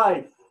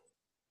life,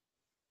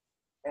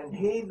 and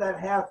he that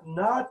hath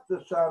not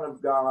the Son of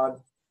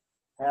God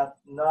hath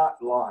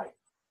not life.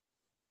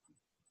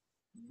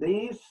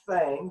 These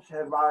things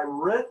have I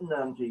written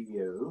unto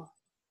you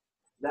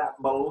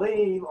that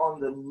believe on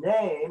the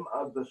name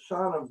of the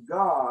Son of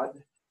God,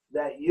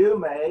 that you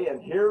may,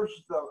 and here's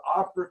the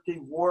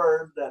operative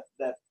word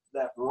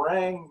that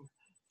rang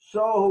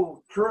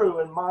so true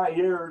in my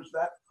ears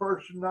that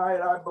first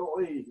night I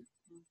believed.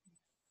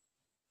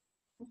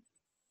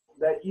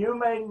 That you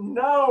may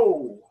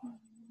know,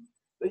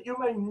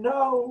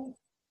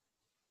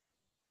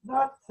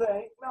 not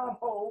think, not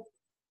hope,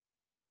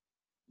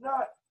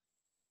 not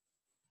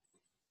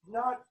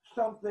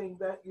something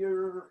that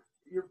you're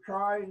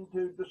trying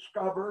to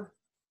discover,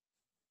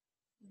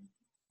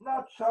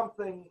 not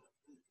something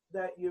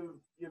that you've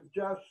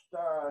just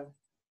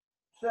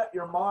set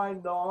your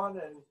mind on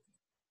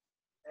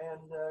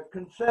and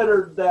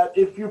considered that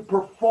if you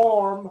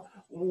perform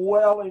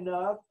well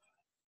enough,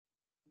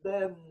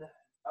 then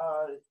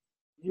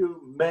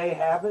you may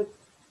have it.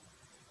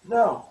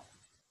 No.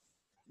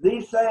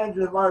 These things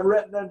have I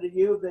written unto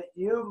you that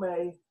you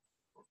may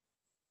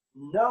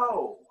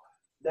know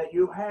that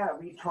you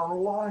have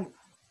eternal life,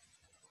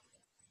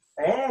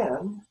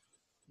 and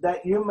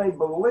that you may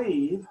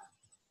believe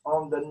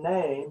on the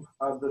name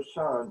of the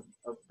Son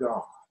of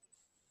God.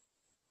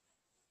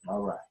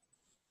 All right.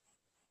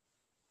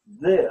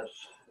 This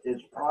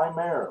is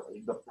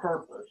primarily the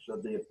purpose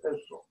of the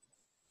epistle.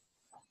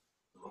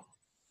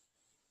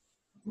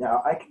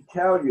 Now, I can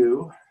tell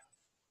you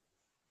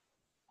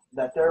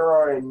that there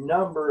are a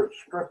number of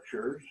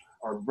scriptures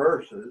or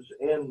verses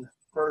in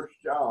 1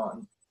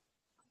 John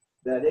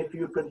that, if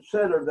you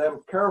consider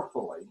them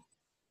carefully,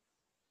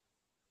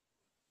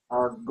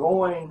 are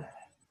going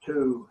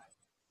to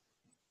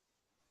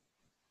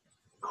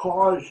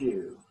cause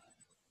you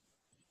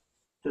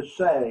to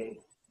say,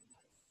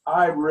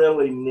 I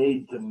really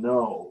need to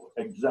know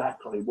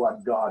exactly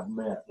what God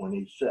meant when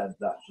he said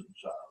thus and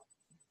so.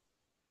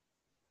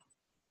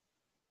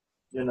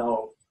 You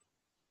know,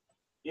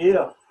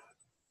 if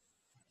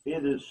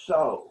it is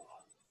so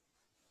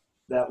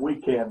that we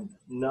can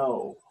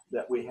know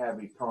that we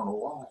have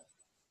eternal life.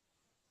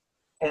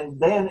 And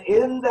then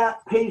in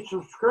that piece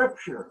of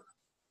scripture,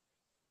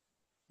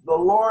 the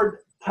Lord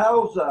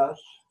tells us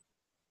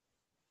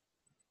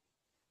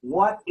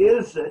what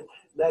is it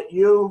that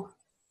you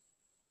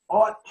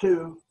ought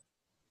to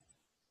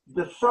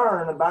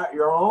discern about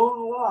your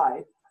own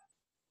life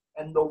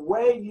and the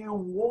way you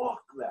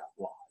walk that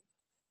life.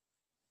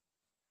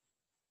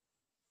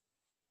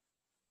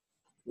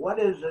 What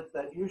is it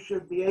that you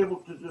should be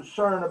able to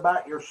discern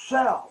about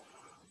yourself,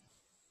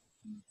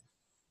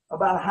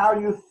 about how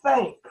you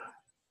think,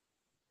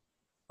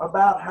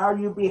 about how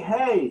you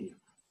behave,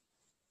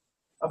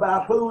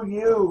 about who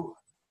you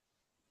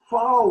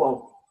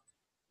follow,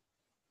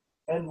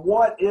 and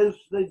what is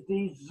the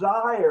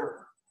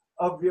desire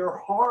of your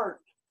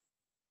heart,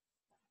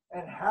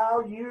 and how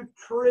you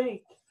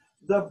treat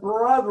the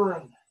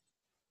brethren,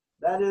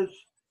 that is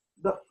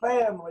the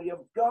family of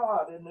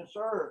God in this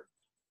earth.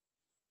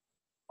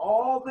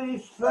 All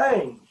these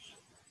things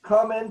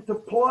come into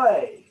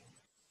play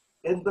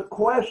in the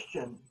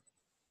question,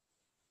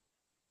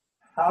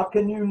 how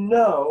can you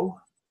know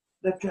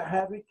that you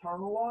have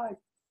eternal life?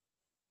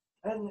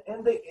 And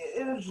it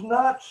is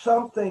not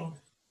something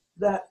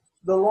that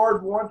the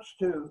Lord wants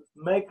to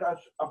make us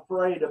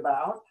afraid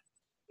about.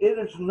 It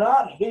is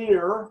not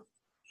here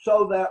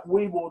so that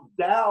we will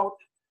doubt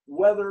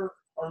whether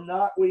or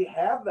not we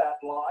have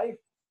that life,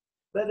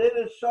 but it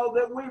is so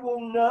that we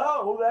will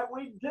know that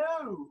we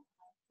do.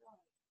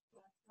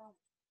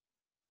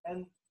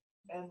 And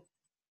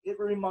it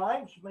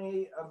reminds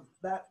me of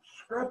that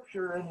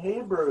scripture in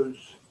Hebrews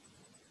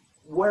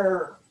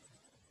where,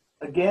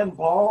 again,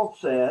 Paul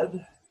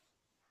said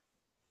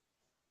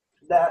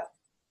that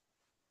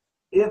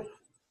if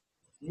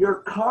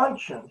your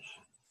conscience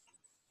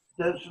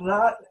does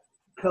not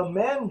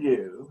commend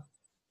you,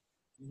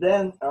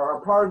 then,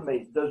 or pardon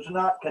me, does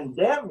not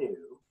condemn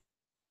you,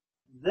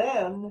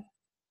 then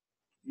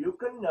you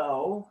can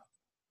know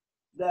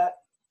that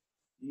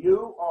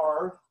you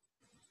are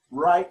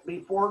right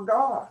before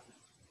God.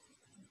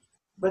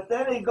 But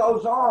then he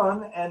goes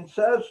on and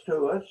says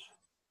to us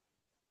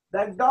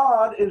that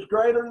God is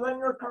greater than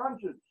your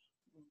conscience.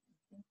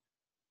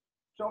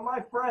 So,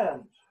 my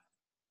friends,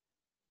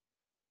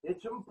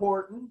 it's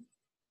important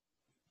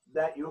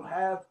that you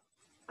have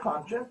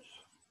conscience,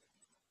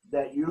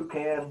 that you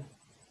can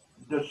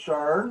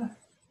discern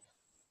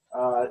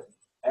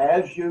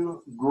as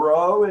you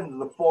grow into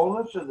the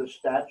fullness of the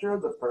stature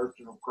of the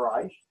person of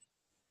Christ.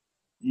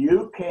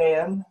 You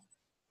can,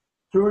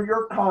 through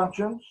your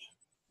conscience,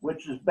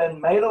 which has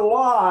been made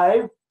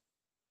alive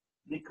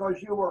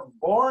because you were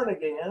born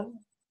again,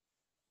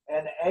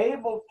 and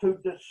able to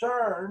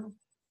discern,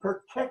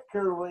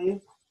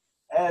 particularly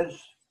as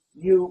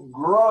you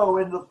grow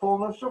in the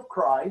fullness of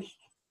Christ,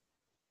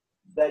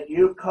 that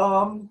you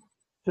come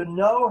to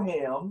know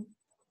him,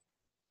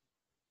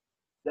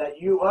 that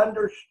you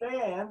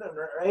understand and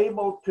are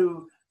able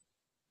to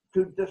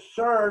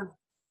discern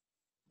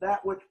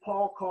that which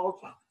Paul calls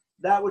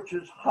that which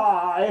is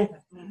high,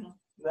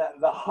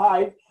 the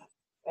height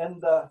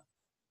and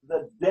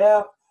the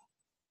depth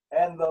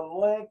and the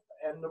length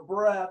and the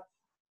breadth,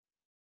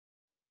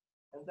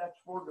 and that's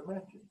 4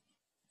 dimensions.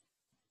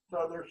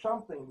 So there's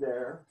something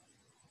there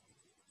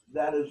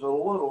that is a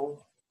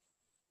little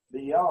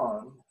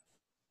beyond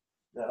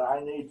that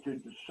I need to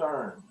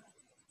discern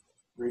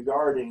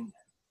regarding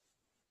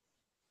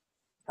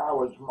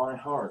how is my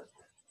heart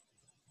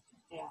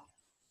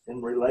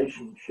in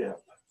relationship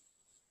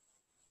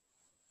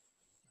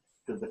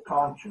to the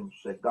conscience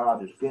that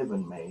God has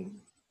given me,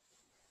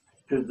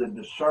 to the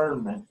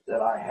discernment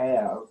that I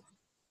have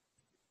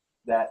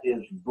that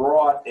is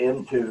brought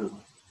into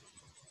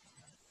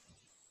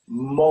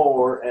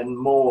more and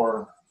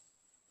more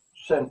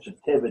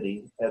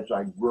sensitivity as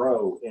I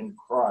grow in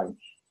Christ.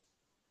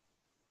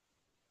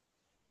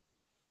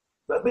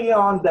 But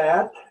beyond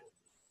that,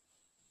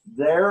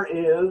 there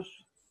is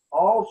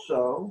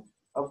also,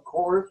 of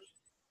course,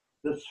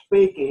 the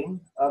speaking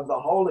of the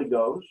Holy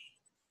Ghost.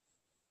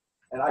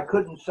 And I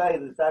couldn't say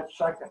that that's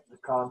second to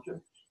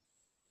conscience.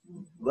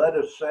 Let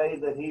us say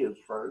that he is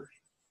first,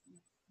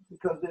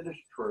 because it is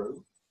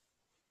true.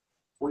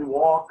 We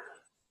walk,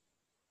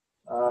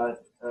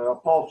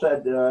 Paul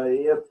said,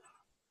 if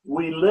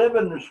we live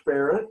in the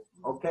Spirit,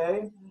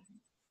 okay,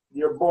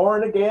 you're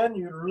born again,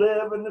 you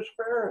live in the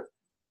Spirit.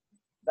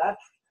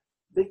 That's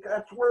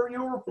where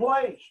you were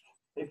placed.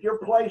 If you're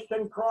placed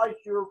in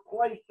Christ, you're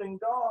placed in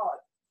God.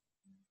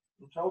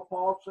 And so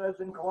Paul says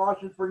in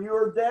Colossians, for you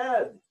are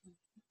dead,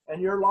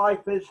 and your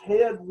life is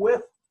hid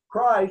with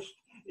Christ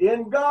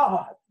in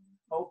God.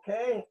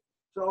 Okay?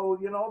 So,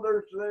 you know,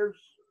 there's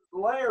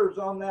layers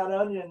on that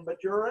onion,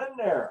 but you're in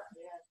there.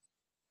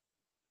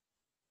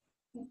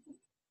 Yes.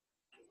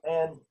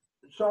 And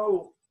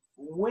so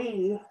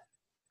we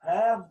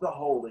have the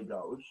Holy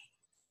Ghost,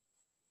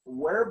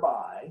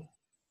 whereby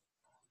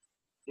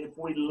if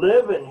we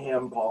live in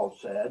him, Paul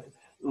said,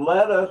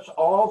 let us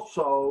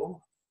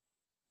also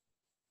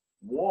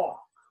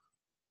walk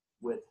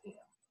with him.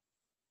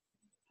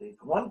 See,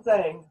 it's one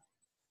thing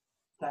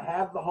to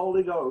have the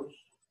Holy Ghost.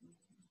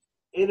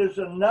 It is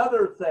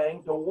another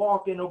thing to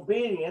walk in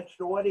obedience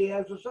to what he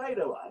has to say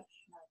to us.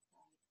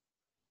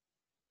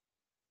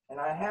 And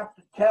I have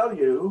to tell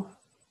you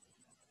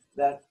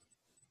that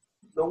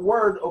the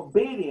word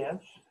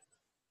obedience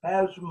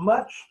has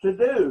much to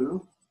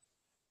do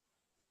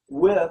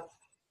with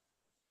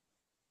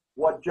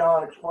what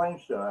John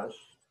explains to us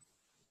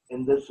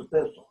in this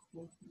epistle.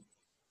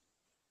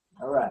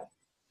 All right.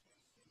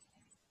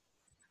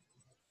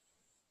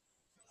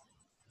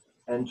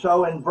 And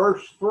so in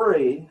verse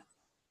 3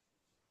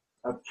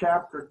 of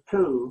chapter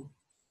 2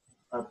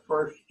 of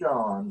 1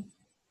 John,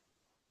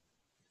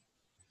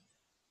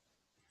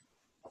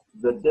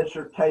 the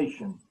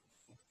dissertation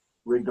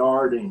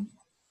regarding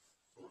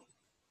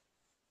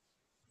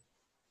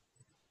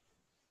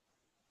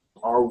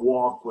our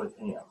walk with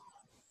him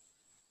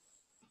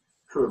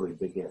truly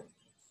begins.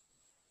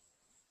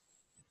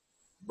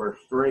 Verse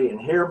 3,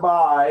 and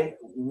hereby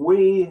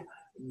we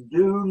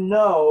do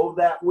know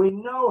that we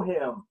know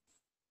him.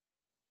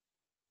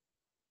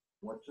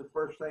 What's the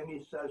first thing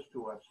he says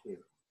to us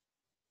here?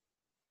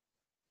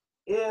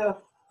 If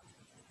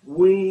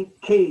we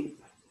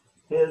keep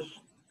his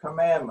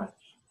commandments.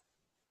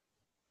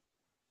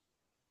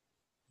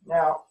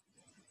 Now,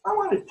 I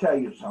want to tell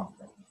you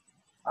something.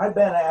 I've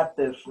been at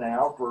this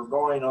now for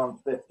going on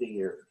 50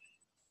 years.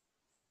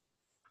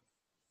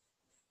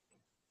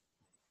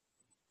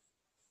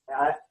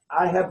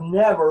 I have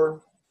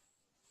never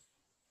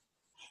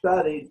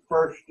studied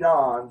 1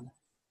 John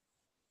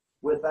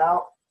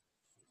without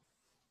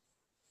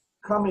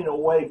coming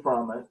away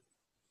from it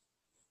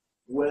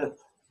with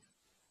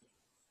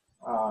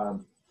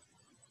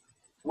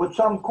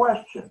some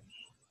questions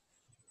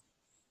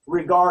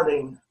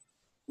regarding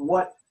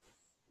what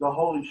the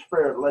Holy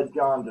Spirit led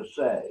John to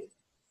say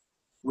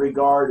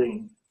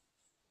regarding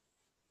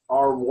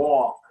our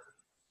walk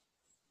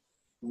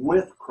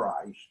with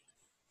Christ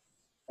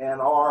and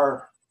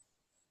our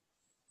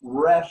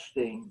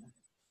resting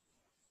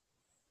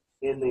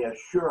in the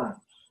assurance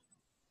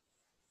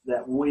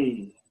that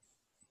we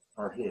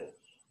are his.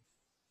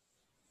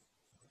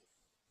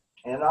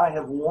 And I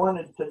have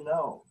wanted to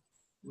know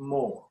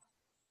more.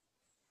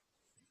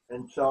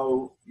 And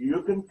so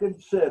you can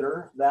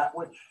consider that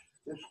which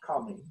is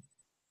coming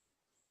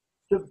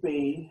to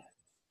be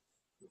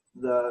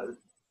the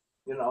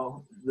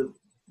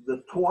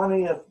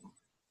 20th,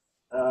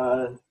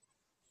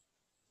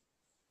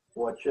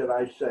 what should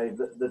I say,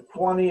 the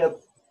 20th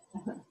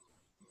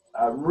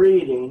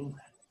reading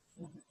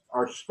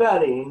or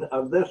studying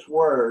of this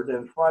word,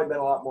 and it's probably been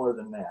a lot more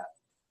than that.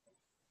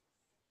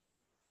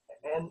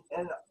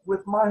 And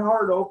with my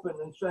heart open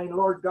and saying,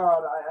 Lord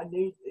God, I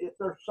need, if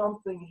there's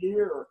something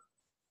here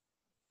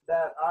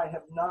that I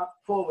have not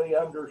fully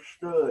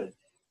understood,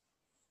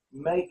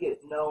 make it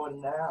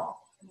known now.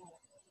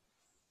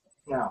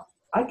 Now,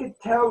 I could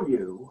tell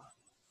you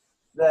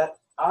that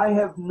I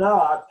have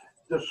not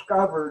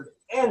discovered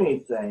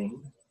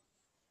anything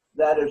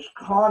that is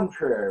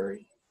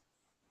contrary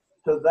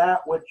to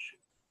that which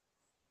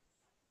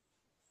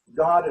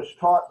God has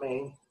taught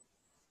me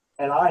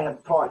and I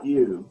have taught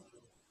you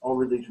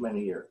over these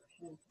many years.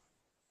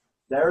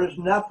 There is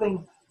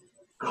nothing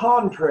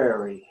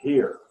contrary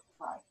here.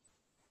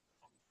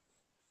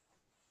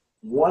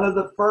 One of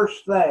the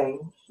first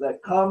things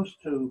that comes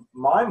to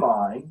my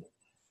mind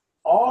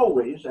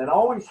always and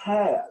always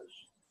has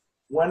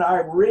when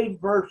I read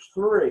verse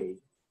 3,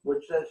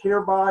 which says,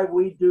 hereby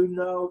we do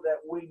know that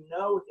we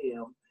know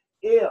him,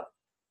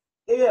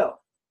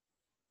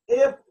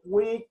 if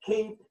we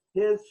keep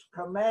his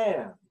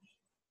commands,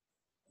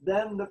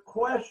 then the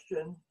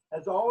question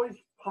has always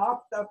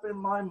popped up in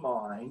my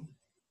mind,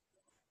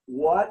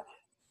 what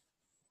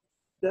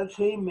does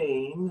he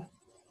mean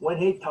when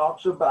he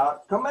talks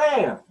about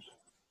commands?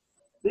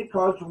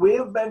 Because we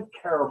have been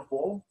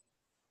careful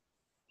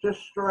to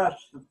stress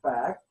the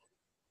fact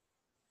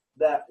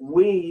that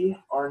we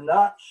are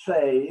not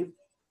saved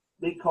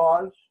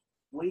because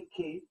we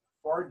keep,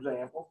 for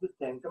example, the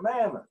Ten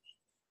Commandments,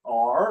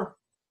 or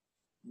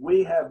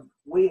we have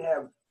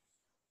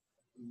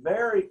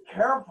very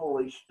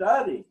carefully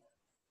studied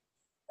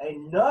a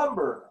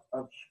number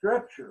of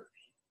scriptures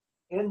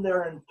in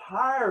their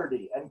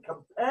entirety and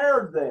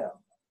compared them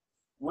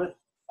with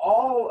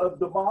all of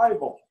the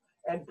Bible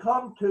and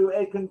come to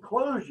a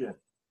conclusion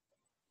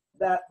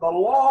that the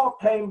law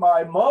came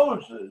by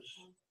Moses,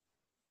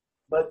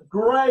 but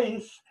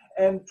grace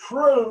and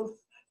truth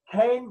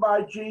came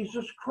by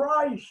Jesus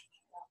Christ,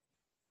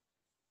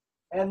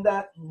 and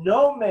that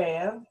no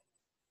man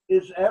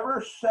is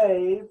ever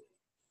saved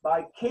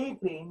by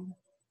keeping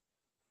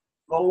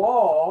the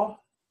law,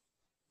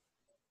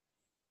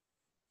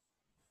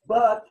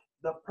 but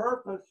the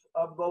purpose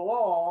of the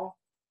law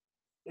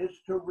is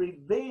to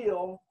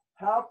reveal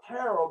how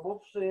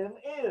terrible sin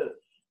is.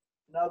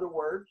 In other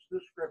words, the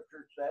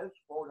scripture says,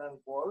 quote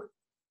unquote,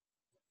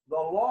 the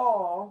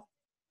law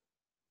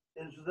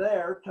is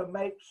there to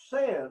make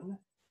sin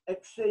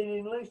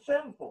exceedingly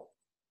sinful.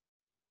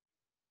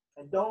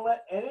 And don't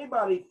let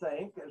anybody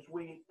think, as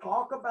we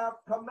talk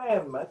about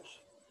commandments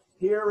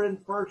here in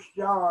 1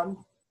 John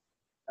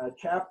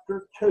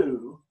chapter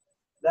 2,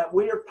 that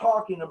we are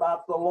talking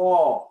about the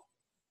law.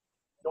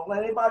 Don't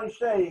let anybody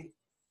say,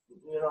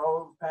 you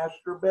know,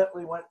 Pastor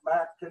Bentley went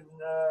back and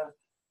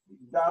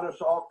got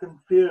us all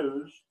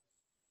confused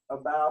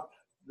about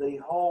the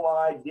whole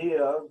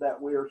idea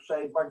that we are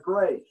saved by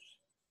grace.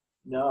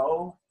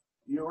 No,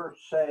 you are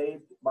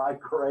saved by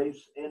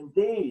grace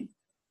indeed.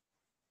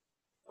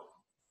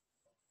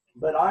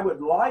 But I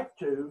would like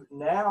to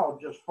now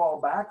just fall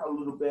back a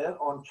little bit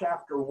on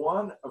chapter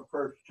 1 of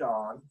 1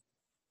 John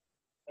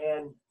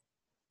and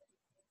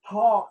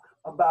talk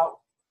about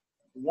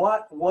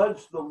what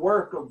was the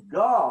work of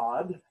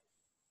God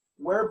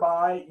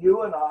whereby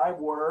you and I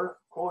were,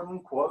 quote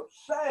unquote,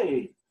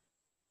 saved.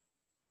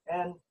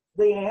 And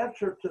the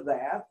answer to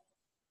that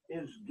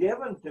is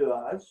given to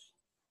us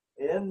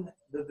in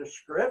the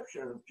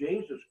description of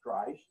Jesus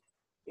Christ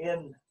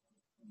in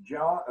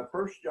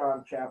 1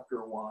 John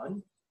chapter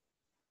 1,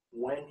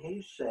 when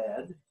he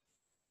said,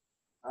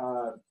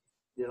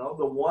 you know,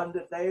 the one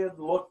that they had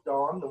looked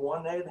on, the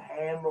one they had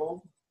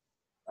handled,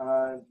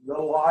 the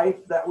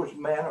life that was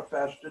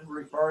manifested,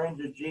 referring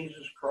to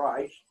Jesus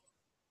Christ.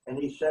 And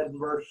he said in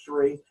verse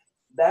 3,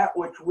 that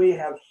which we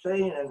have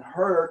seen and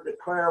heard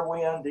declare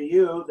we unto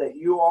you, that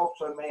you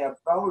also may have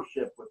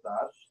fellowship with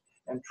us.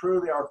 And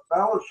truly our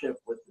fellowship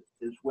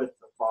is with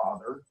the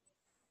Father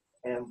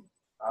and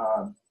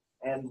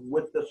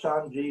with the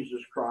Son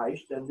Jesus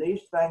Christ. And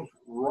these things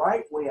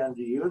write we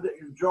unto you, that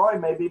your joy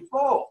may be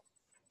full.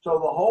 So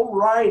the whole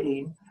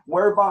writing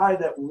whereby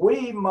that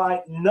we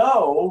might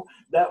know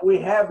that we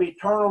have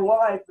eternal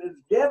life is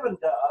given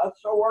to us,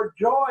 so our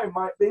joy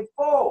might be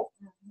full.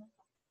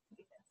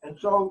 And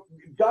so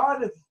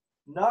God is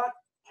not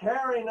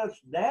tearing us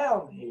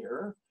down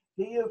here.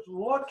 He is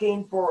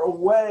looking for a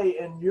way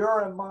in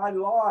your and my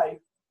life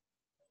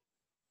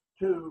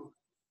to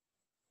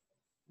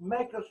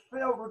make us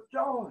filled with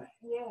joy.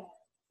 Yeah.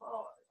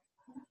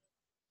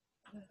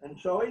 And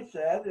so he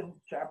said in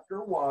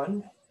chapter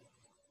 1,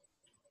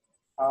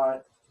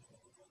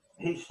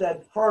 he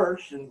said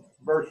first in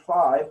verse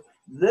 5,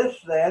 this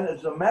then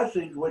is the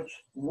message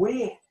which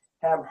we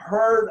have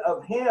heard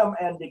of him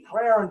and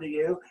declare unto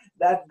you,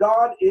 that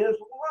God is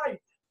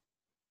light,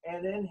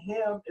 and in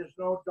him is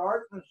no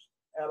darkness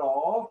at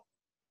all.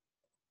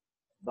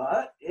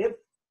 But if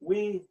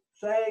we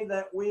say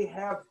that we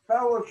have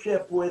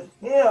fellowship with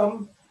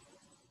him,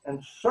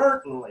 and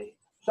certainly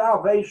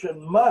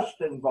salvation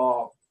must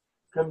involve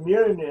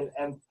communion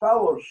and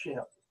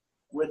fellowship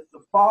with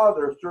the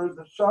Father through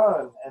the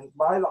Son and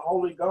by the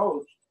Holy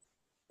Ghost.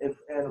 If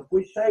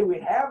we say we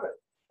have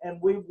it,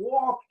 and we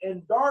walk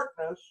in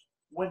darkness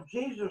when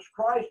Jesus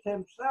Christ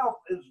himself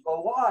is the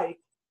light,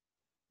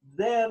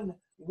 then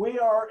we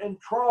are in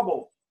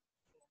trouble.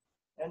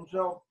 And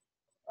so,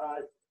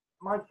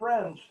 my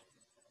friends,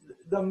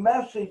 the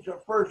message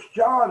of 1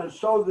 John is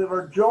so that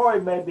our joy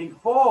may be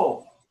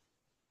full.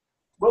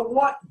 But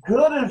what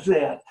good is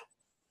it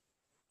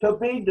to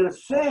be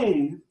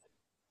deceived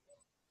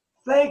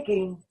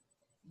thinking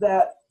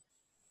that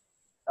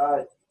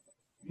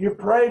you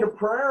prayed a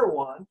prayer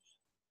once,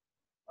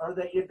 or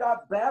that you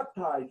got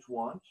baptized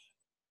once,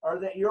 or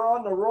that you're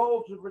on the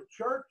rolls of a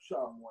church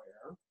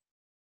somewhere,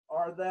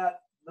 or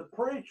that the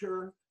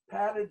preacher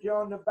patted you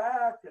on the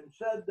back and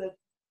said that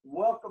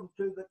welcome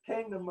to the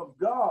kingdom of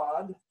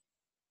God,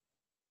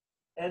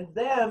 And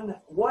then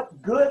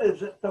what good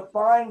is it to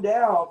find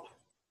out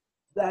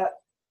that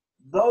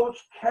those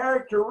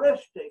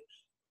characteristics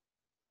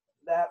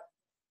that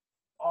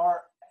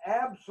are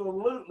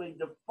absolutely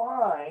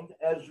defined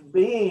as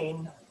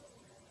being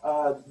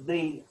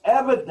the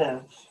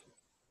evidence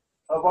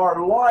of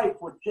our life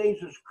with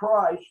Jesus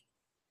Christ,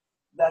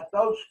 that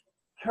those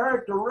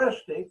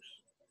characteristics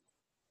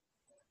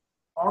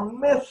are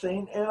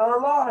missing in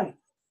our life?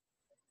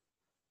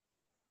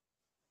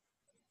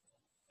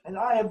 And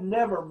I have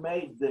never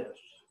made this,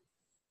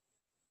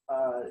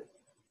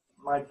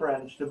 my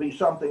friends, to be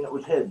something that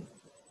was hidden.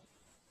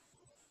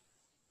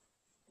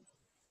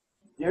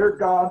 Dear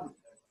God,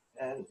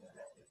 and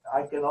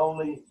I can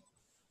only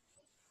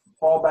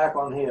fall back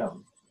on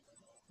Him,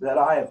 that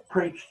I have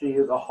preached to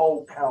you the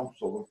whole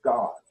counsel of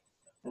God.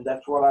 And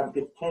that's what I'm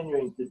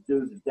continuing to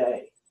do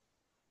today.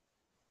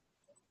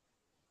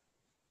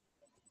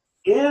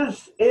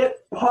 Is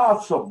it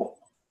possible?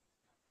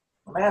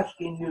 I'm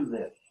asking you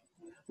this.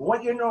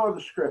 What you know of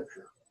the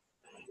Scripture.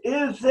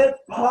 Is it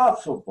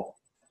possible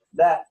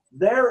that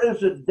there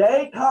is a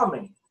day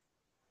coming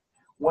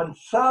when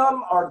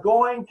some are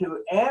going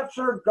to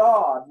answer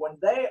God when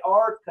they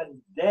are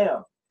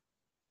condemned?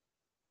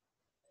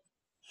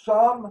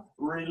 Some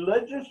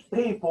religious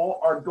people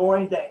are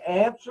going to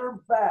answer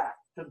back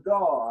to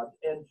God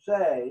and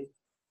say,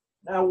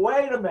 now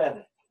wait a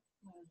minute.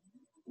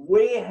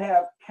 We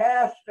have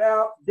cast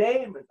out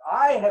demons.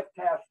 I have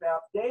cast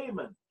out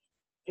demons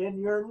in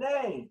your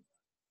name.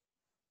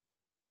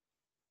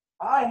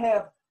 I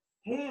have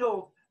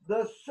healed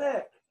the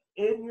sick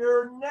in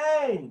your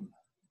name.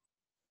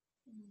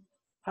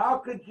 How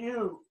could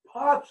you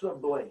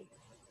possibly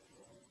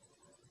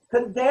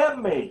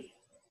condemn me?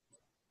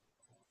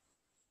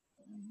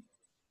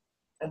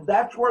 And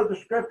that's where the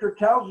Scripture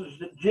tells us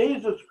that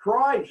Jesus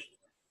Christ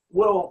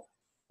will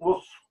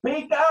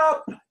speak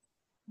up,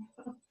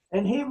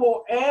 and He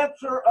will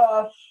answer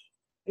us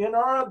in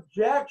our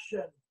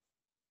objection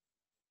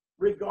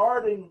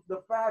regarding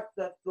the fact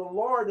that the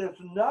Lord has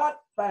not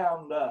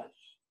found us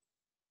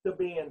to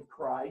be in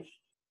Christ.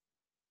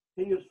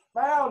 He has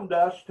found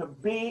us to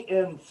be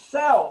in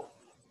self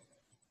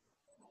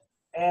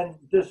and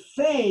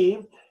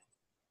deceived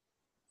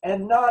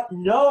and not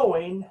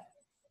knowing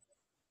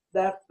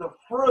that the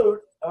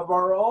fruit of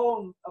our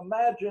own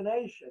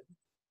imagination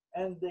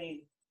and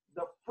the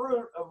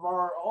fruit of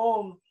our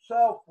own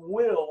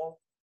self-will,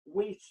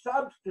 we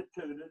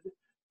substituted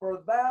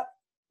for that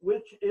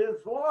which is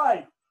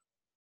life,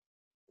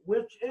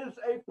 which is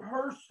a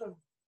person.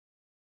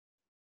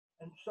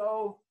 And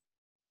so,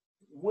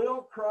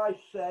 will Christ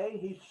say?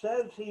 He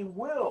says He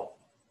will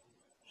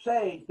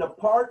say,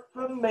 depart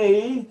from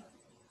me,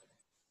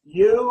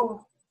 you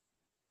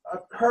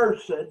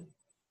accursed,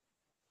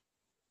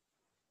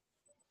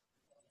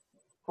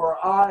 for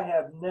I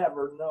have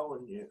never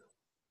known you.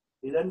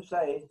 He didn't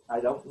say, I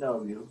don't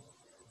know you.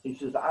 He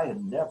says, I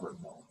have never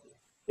known you.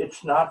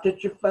 It's not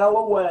that you fell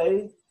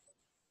away.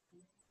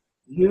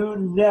 You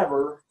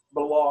never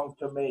belonged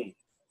to me.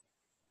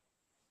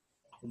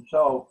 And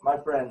so, my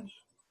friends,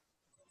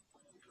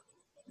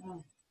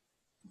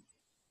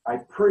 I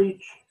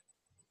preach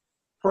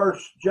 1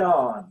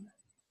 John,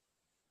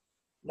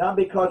 not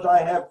because I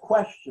have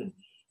questions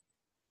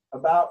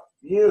about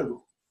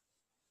you.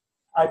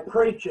 I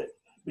preach it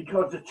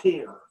because it's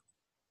here.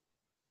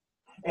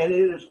 And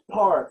it is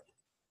part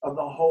of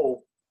the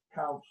whole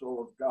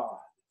counsel of God.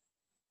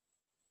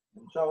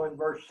 And so in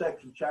verse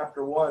 6 of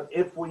chapter 1,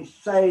 if we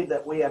say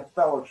that we have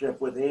fellowship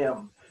with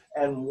Him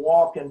and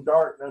walk in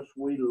darkness,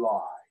 we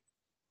lie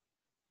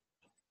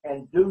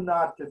and do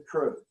not the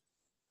truth.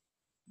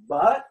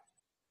 But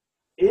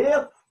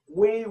if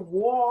we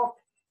walk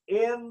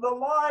in the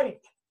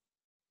light,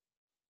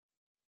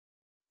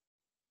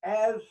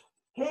 as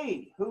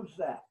He, who's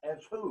that?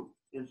 As who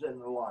is in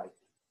the light?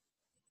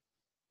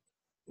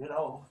 You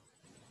know,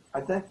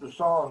 I think the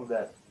song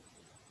that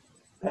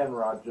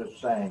Penrod just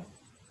sang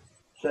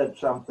said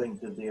something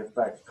to the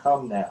effect,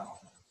 come now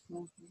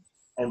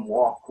and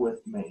walk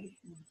with me.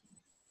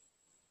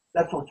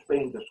 That's what's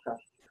being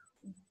discussed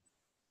here.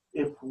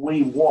 If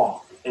we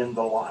walk in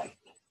the light,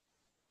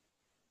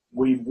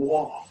 we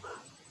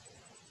walk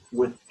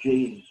with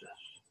Jesus.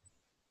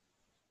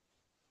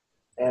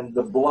 And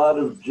the blood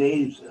of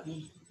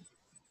Jesus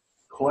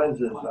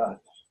cleanses us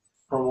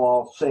from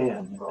all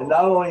sin. And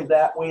not only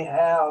that, we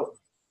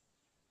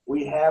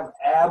have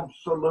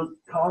absolute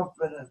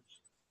confidence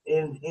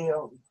in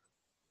Him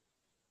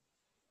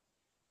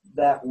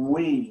that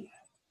we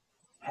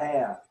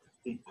have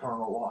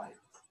eternal life.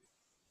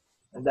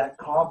 And that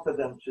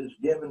confidence is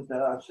given to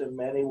us in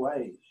many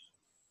ways.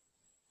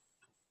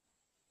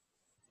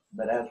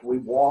 But as we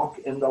walk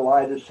in the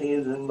light as He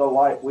is in the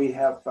light, we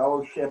have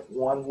fellowship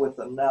one with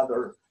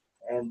another,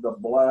 and the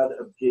blood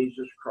of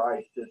Jesus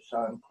Christ, His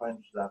Son,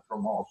 cleansed us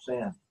from all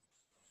sin.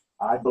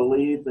 I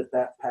believe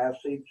that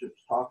passage that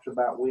talks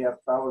about we have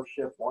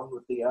fellowship one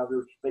with the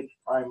other speaks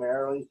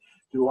primarily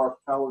to our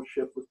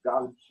fellowship with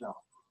God Himself.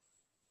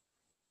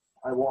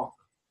 I walk.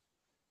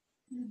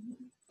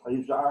 I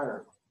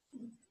desire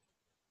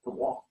to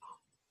walk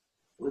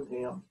with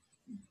Him.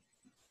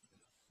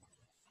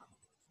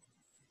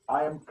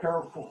 I am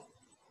careful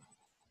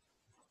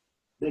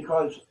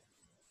because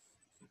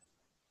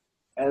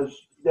as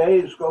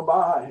days go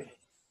by,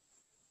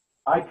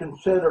 I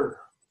consider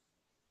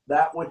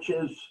that which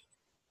is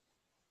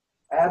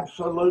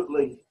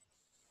absolutely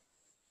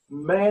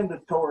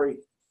mandatory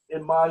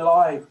in my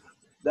life,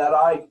 that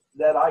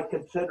I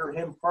consider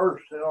Him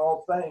first in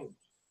all things,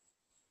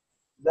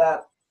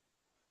 that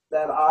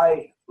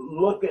I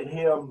look at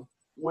Him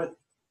with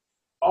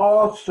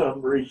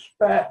awesome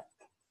respect,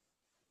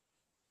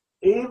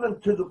 even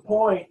to the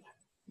point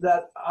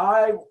that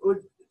I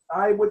would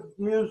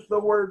use the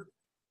word,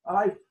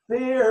 I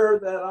fear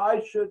that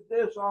I should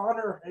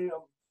dishonor Him.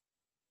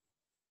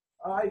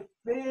 I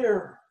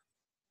fear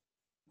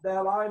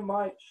that I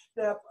might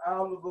step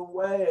out of the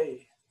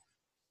way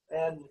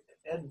and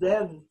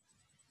then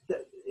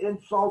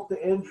insult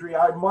to injury.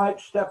 I might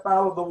step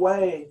out of the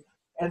way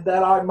and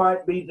that I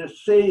might be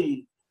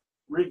deceived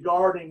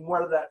regarding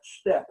where that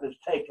step has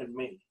taken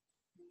me.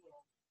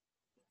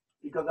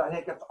 Because I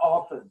think it's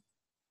often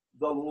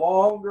the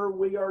longer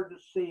we are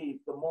deceived,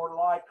 the more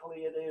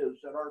likely it is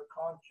that our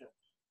conscience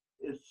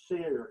is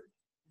seared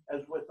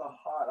as with a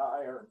hot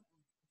iron.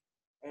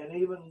 And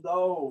even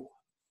though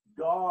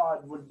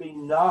God would be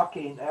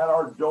knocking at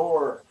our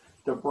door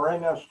to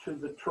bring us to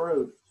the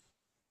truth,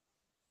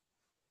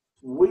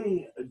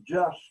 we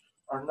just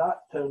are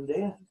not tuned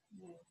in.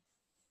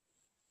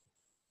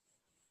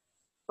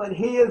 But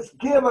He has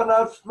given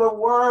us the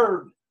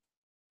Word.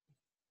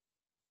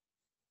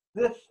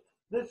 This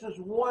is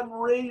one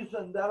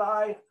reason that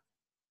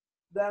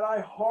I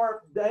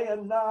harp day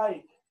and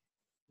night.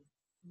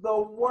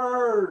 The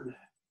Word.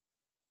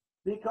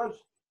 Because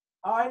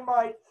I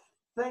might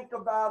think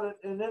about it,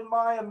 and in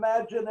my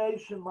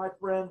imagination, my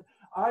friend,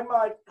 I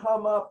might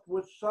come up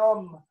with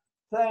some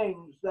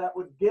things that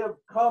would give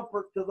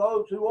comfort to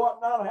those who ought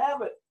not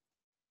have it.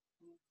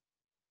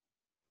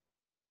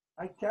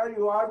 I tell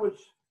you, I was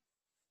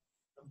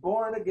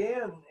born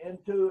again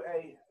into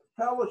a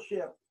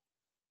fellowship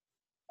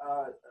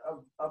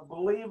of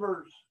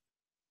believers,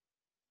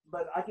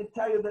 but I can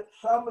tell you that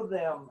some of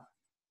them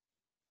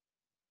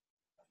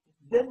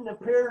didn't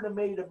appear to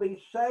me to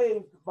be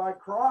saved by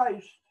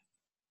Christ.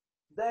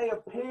 They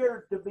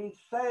appeared to be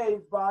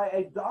saved by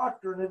a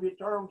doctrine of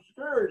eternal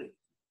security.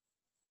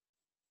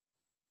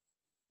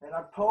 And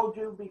I've told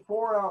you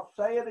before, I'll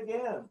say it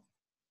again.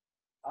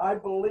 I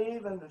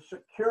believe in the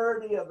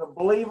security of the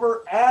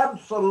believer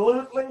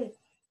absolutely,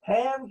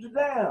 hands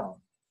down.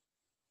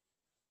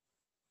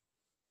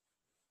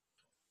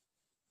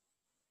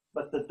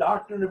 But the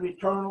doctrine of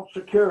eternal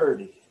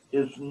security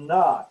is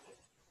not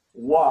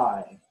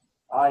why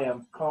I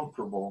am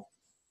comfortable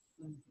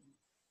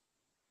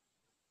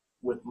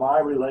with my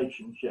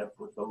relationship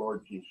with the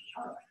Lord Jesus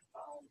Christ.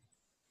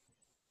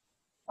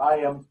 I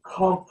am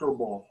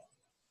comfortable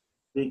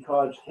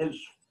because His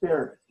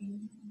Spirit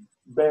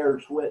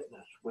bears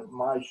witness with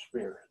my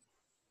spirit.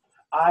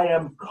 I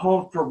am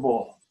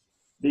comfortable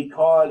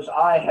because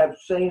I have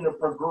seen a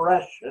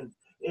progression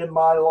in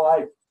my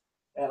life,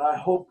 and I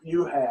hope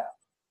you have,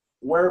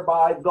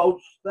 whereby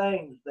those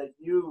things that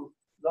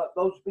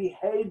those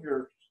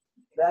behaviors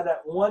that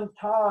at one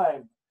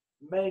time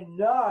may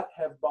not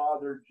have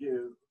bothered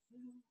you,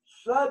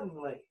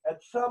 suddenly,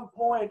 at some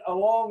point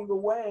along the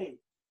way,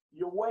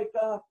 you wake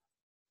up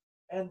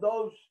and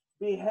those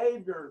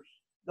behaviors,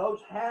 those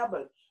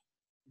habits,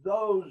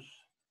 those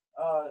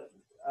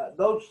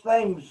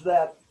things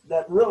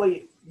that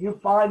really you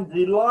find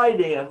delight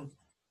in,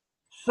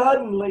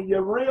 suddenly you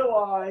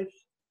realize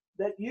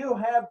that you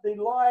have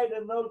delight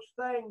in those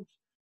things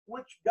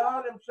which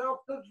God Himself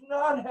does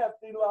not have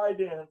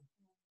delight in.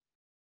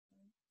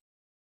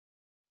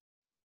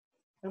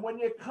 And when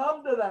you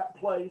come to that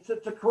place,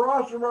 it's a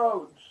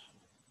crossroads.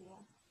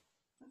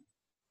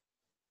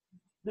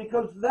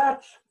 Because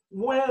that's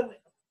when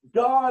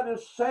God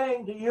is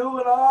saying to you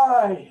and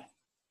I,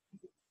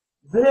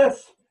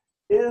 this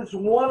is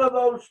one of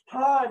those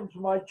times,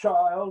 my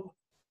child,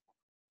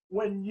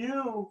 when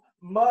you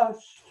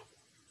must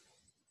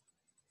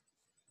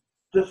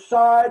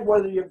decide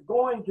whether you're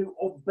going to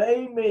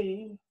obey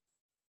me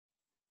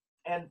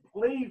and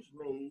please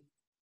me,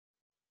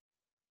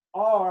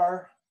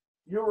 or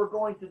you are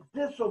going to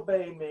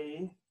disobey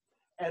me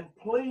and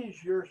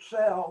please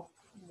yourself.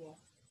 Yeah.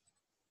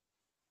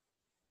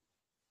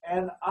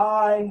 And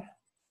I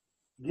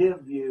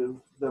give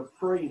you the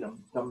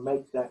freedom to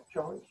make that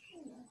choice.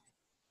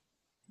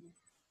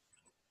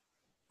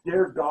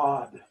 Dear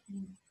God,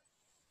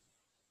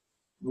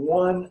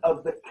 one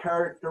of the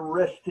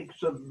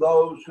characteristics of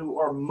those who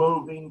are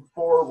moving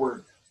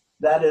forward,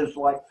 that is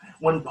like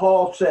when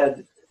Paul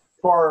said,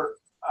 for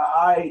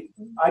I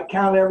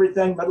count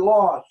everything but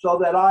loss so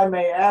that I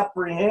may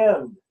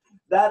apprehend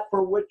that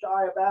for which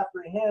I have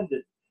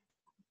apprehended.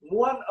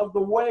 One of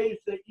the ways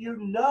that you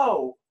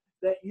know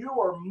that you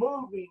are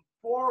moving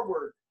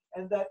forward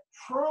and that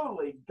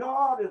truly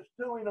God is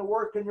doing a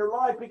work in your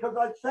life, because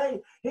I'd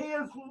say He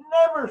is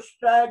never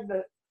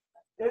stagnant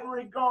in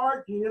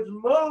regard to His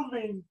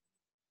moving.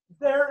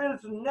 There is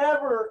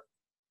never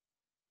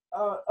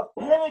a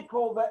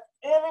pinnacle that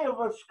any of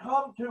us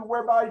come to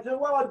whereby he says,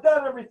 well, I've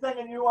done everything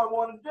in you I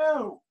want to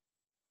do.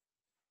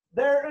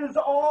 There is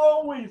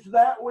always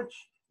that which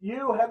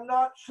you have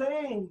not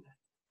seen.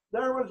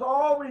 There was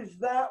always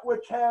that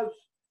which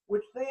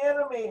the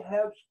enemy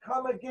has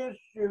come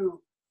against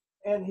you,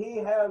 and he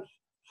has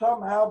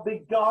somehow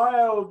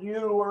beguiled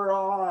you or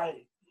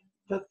I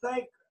to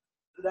think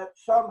that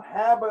some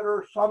habit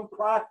or some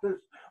practice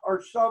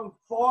or some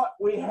thought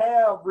we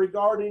have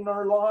regarding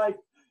our life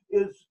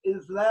is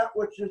that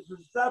which is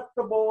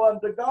acceptable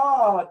unto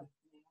God.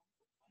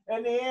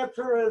 And the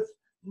answer is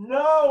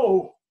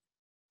no.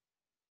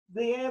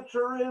 The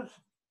answer is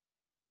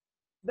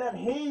that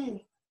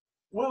he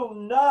will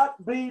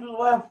not be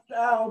left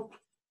out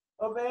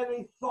of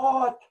any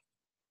thought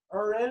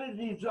or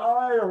any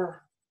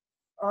desire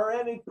or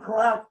any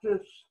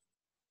practice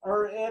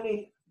or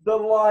any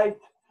delight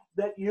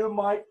that you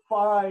might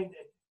find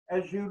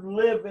as you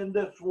live in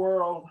this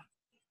world.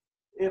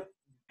 If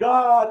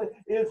God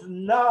is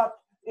not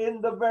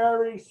in the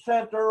very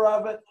center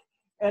of it,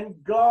 and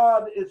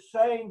God is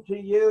saying to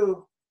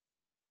you,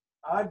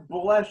 I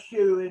bless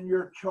you in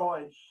your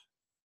choice,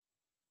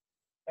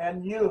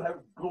 and you have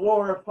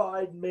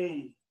glorified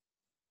me,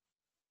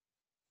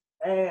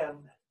 and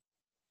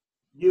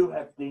you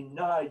have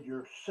denied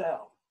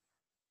yourself,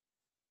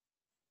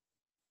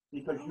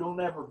 because you'll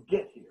never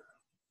get here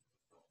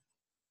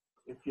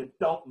if you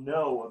don't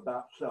know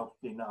about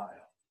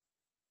self-denial.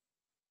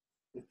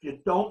 If you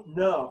don't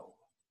know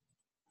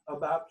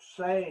about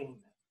saying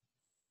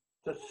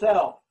to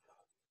self,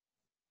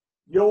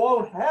 you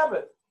won't have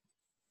it,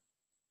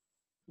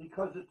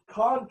 because it's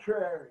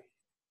contrary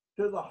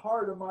to the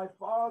heart of my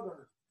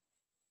Father.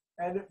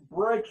 And it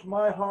breaks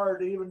my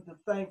heart even to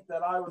think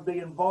that I would be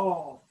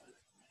involved,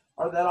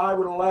 or that I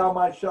would allow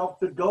myself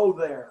to go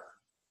there,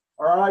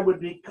 or I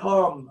would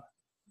become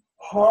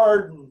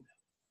hardened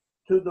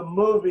to the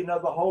moving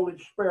of the Holy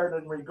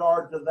Spirit in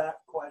regard to that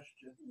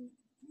question.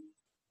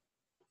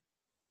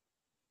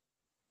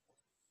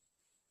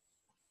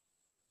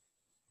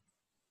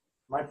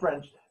 My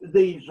friends,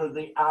 these are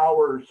the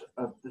hours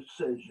of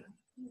decision.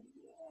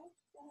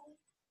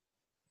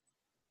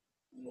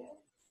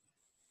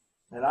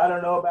 And I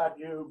don't know about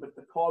you, but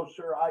the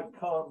closer I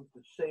come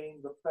to seeing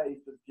the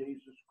face of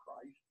Jesus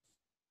Christ,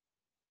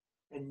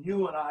 and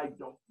you and I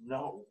don't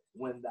know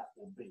when that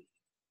will be.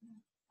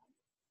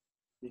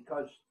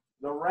 Because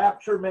the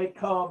rapture may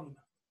come,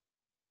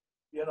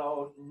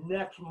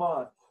 next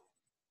month,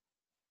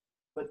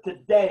 but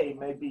today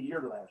may be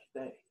your last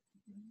day.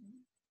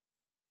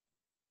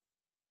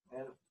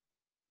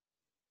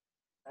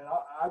 And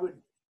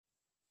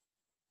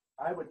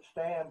I would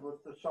stand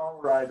with the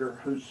songwriter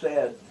who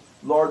said,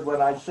 Lord,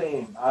 when I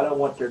sing, I don't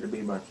want there to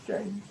be much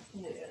change.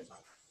 Yes.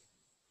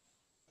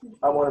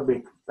 I want to be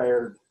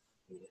prepared.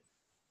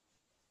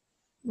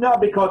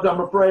 Not because I'm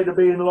afraid of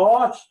being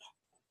lost.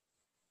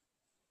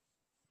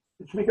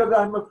 It's because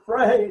I'm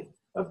afraid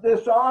of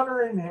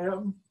dishonoring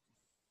him.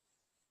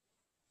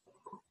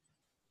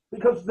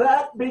 Because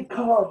that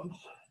becomes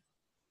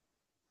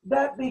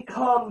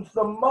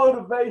the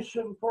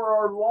motivation for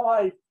our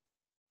life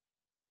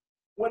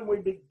when we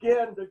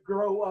begin to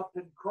grow up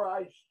in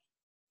Christ.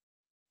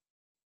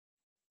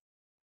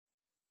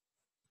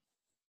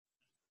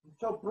 And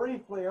so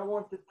briefly, I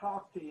want to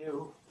talk to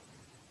you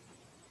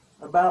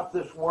about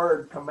this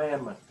word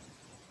commandment.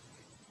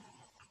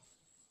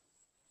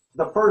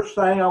 The first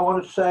thing I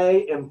want to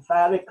say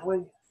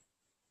emphatically,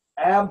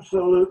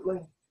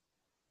 absolutely,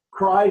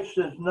 Christ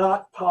is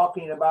not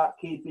talking about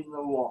keeping the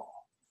law.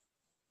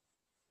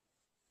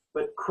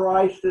 But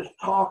Christ is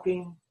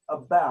talking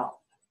about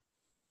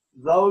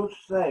those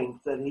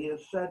things that he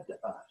has said to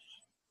us.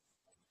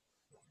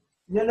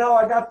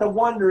 I got to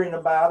wondering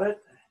about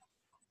it.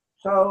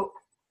 So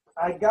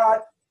I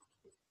got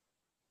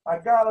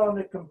on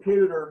the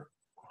computer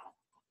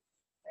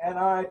and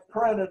I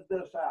printed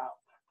this out.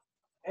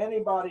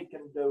 Anybody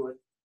can do it.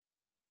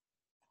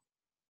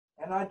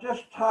 And I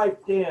just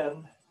typed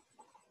in,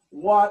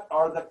 what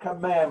are the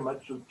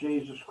commandments of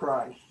Jesus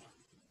Christ?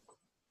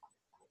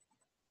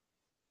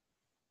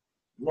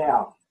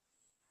 Now,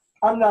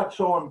 I'm not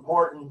so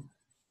important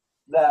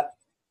that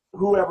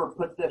whoever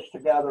put this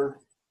together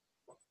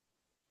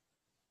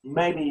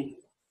maybe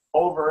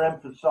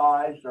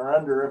overemphasized or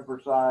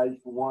underemphasized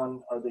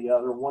one or the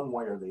other, one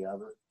way or the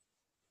other.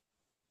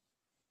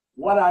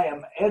 What I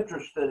am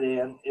interested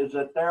in is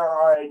that there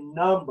are a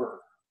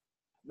number,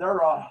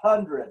 there are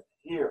 100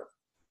 here,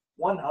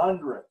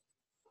 100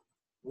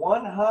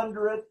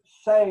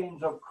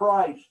 sayings of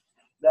Christ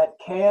that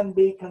can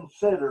be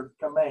considered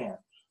commands.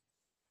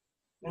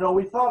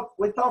 We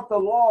thought the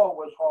law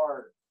was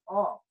hard.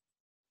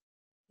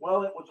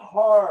 Well, it was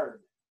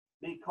hard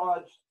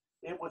because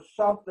it was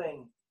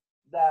something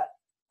that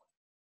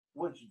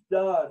was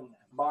done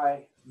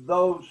by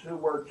those who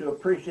were to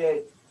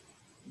appreciate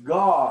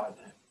God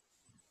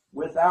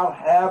without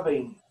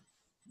having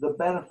the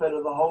benefit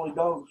of the Holy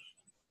Ghost.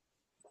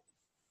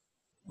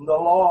 The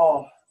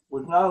law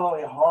was not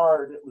only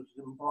hard, it was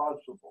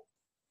impossible.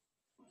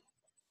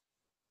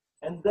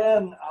 And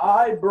then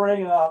I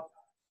bring up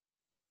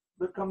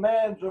the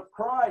commands of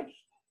Christ.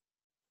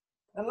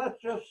 And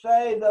let's just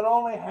say that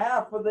only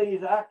half of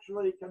these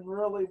actually can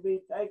really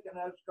be taken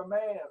as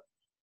commands.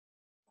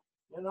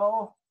 You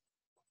know,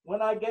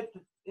 when I get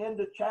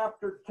into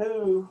chapter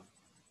 2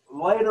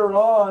 later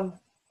on,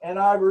 and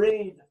I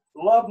read,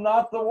 love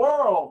not the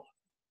world,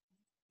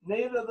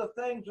 neither the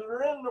things that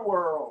are in the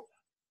world.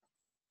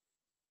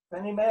 If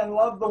any man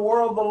love the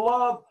world, the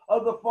love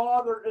of the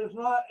Father is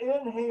not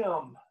in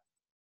him.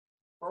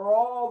 For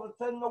all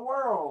that's in the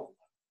world,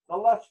 the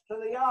lust of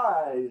the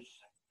eyes,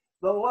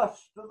 the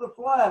lust of the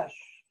flesh,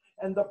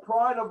 and the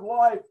pride of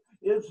life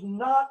is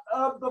not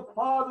of the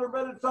Father,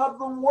 but it's of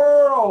the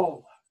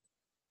world.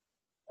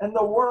 And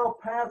the world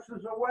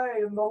passes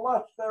away, and the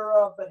lust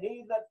thereof, but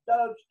he that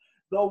does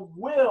the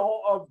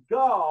will of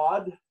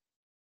God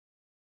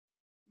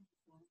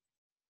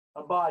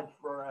abides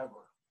forever.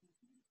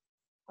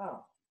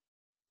 Oh.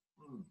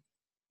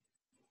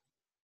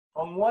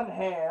 On one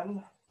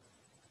hand,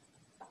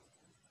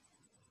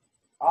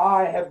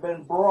 I have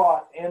been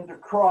brought into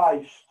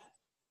Christ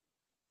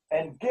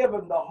and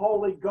given the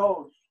Holy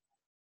Ghost,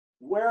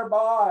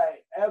 whereby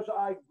as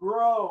I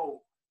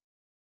grow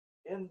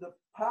in the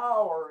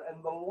power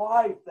and the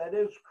life that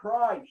is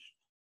Christ,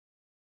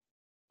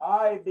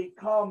 I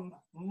become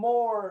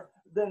more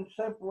than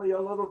simply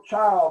a little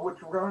child, which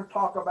we're going to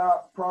talk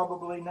about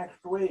probably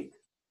next week.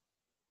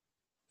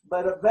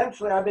 But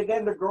eventually I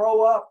began to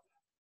grow up,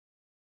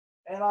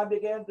 and I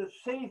began to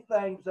see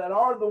things that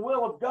are the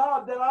will of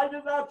God that I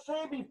did not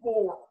see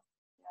before.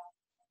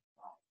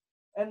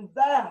 And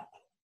that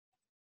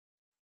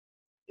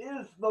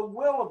is the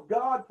will of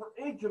God for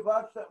each of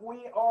us, that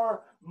we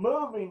are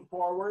moving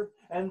forward.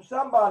 And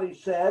somebody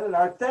said, and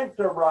I think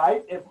they're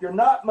right, if you're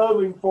not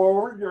moving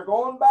forward, you're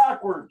going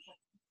backwards.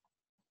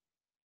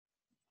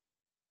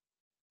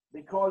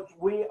 Because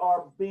we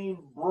are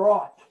being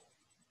brought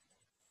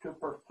to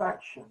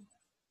perfection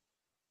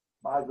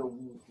by the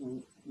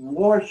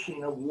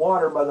washing of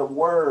water by the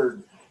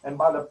Word and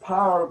by the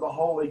power of the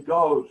Holy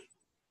Ghost,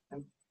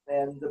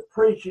 and the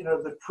preaching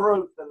of the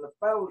truth and the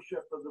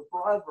fellowship of the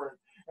brethren,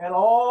 and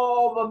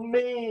all the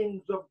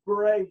means of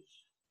grace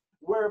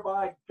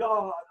whereby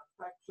God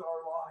affects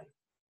our life.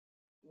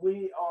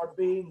 We are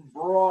being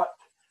brought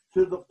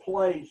to the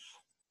place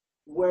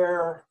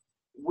where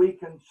we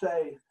can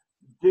say,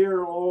 dear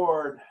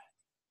Lord,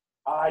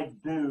 I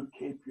do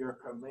keep your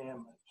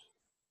commandments.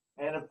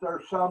 And if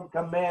there's some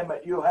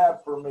commandment you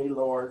have for me,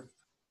 Lord,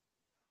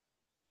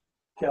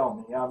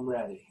 tell me. I'm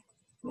ready.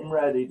 I'm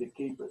ready to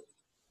keep it,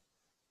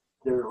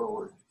 dear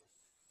Lord.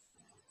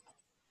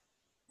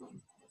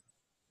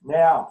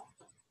 Now,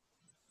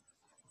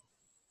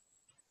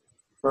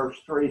 verse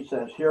 3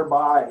 says,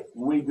 hereby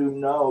we do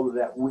know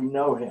that we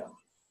know him,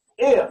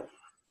 if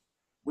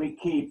we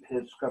keep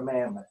his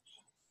commandments.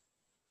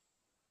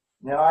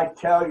 Now, I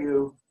tell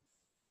you,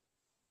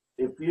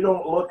 if you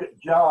don't look at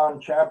John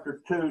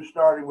chapter 2,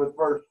 starting with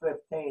verse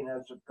 15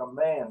 as a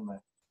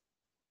commandment,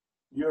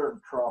 you're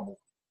in trouble.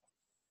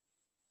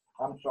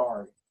 I'm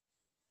sorry.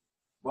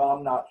 Well,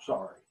 I'm not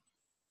sorry.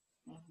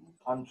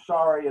 I'm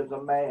sorry as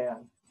a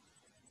man,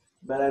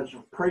 but as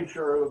a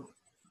preacher of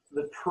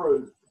the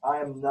truth, I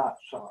am not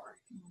sorry.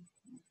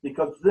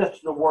 Because this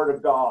is the Word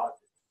of God.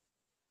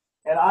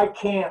 And I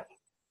can't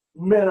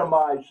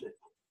minimize it.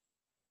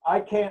 I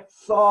can't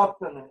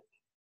soften it.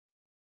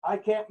 I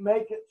can't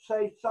make it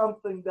say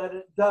something that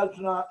it does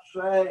not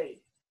say.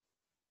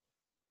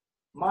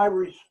 My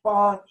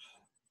response,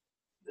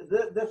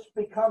 this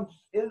becomes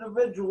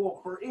individual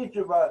for each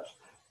of us.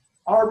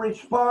 Our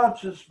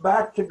response is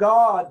back to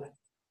God.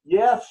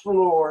 Yes,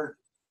 Lord,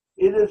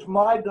 it is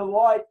my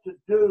delight to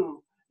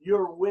do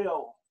your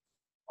will.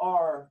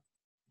 Or,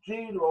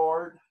 gee,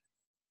 Lord,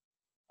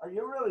 are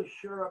you really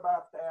sure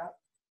about that?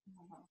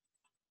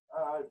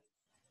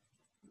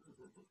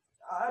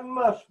 I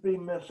must be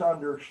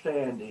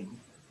misunderstanding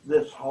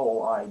this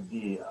whole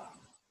idea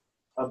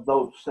of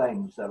those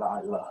things that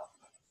I love.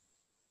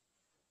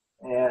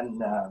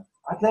 And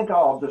I think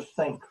I'll just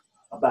think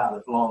about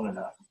it long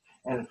enough.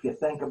 And if you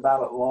think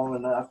about it long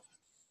enough,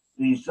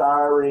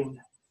 desiring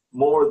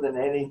more than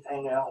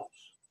anything else,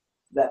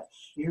 that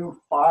you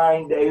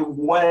find a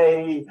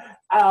way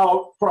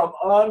out from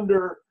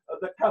under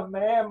the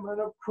commandment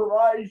of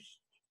Christ,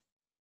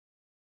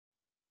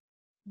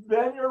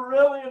 then you're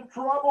really in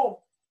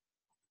trouble.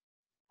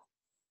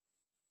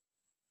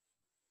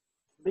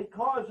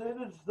 Because it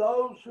is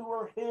those who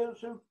are his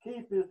who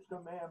keep his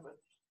commandments.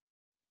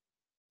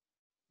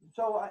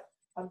 So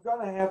I'm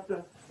going to have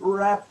to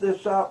wrap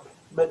this up,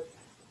 but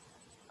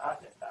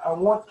I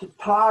want to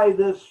tie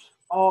this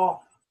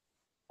off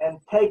and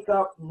take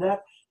up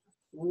next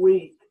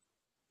week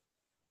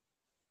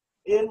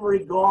in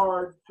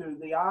regard to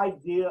the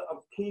idea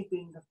of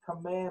keeping the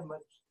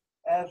commandments,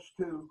 as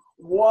to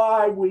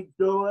why we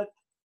do it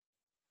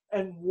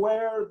and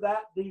where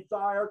that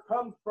desire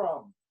comes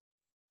from.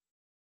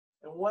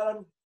 And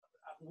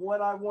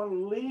what I want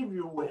to leave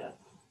you with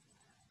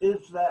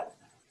is that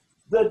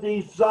the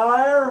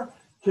desire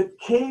to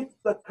keep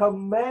the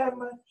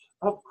commandments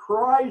of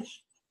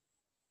Christ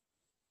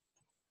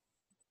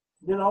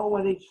You know,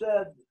 when he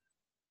said,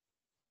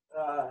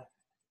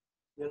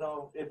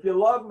 if you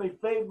love me,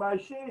 feed my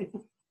sheep,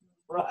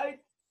 right?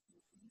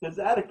 Is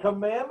that a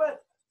commandment?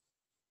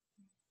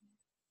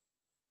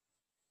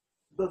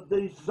 The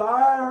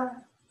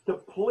desire to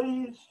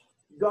please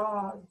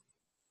God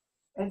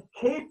and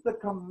keep the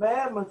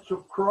commandments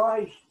of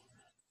Christ,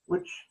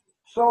 which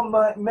so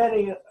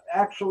many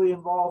actually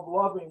involve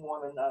loving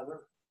one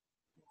another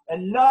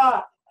and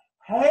not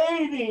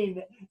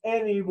hating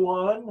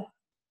anyone.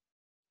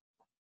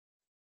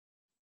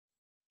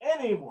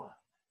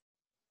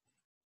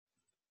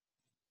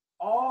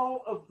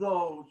 All of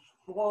those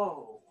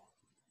flow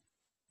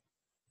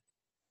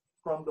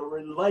from the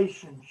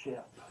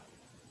relationship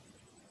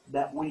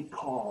that we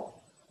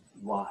call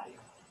life.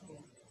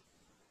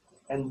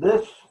 And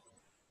this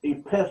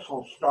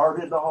epistle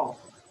started off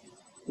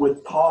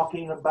with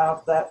talking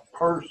about that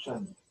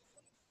person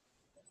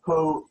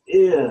who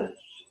is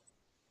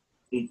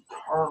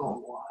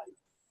eternal life.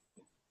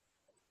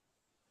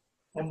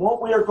 And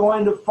what we are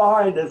going to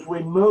find as we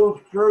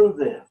move through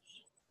this,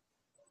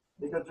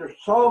 because there's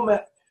so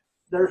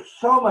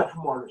much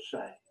more to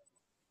say.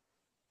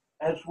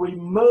 As we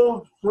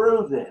move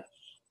through this,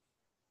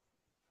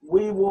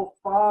 we will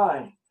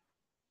find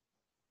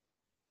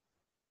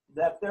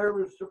that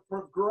there is a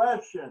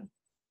progression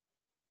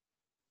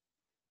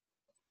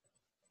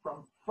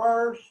from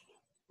first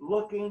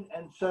looking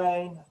and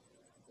saying,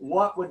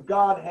 what would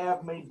God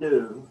have me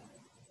do?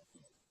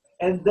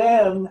 And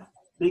then,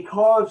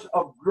 because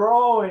of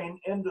growing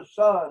into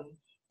sons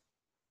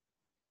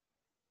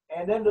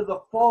and into the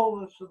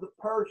fullness of the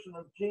person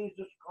of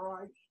Jesus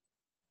Christ,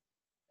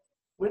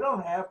 we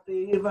don't have to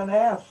even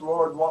ask,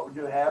 Lord, what would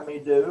you have me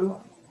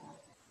do?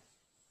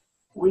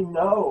 We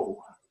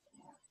know,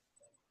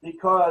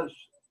 because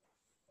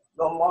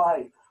the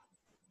life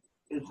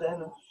is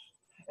in us,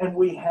 and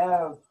we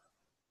have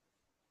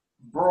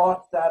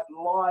brought that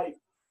life.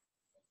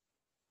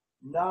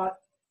 Not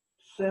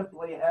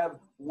simply have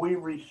we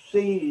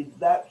received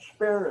that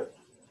Spirit,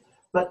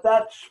 but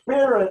that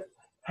Spirit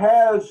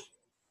has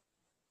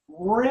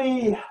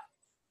reconfigured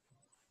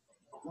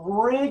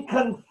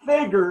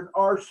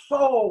our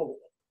soul.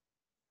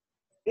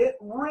 It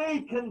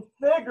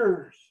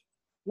reconfigures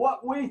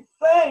what we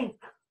think.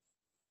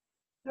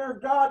 Dear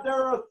God,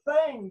 there are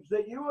things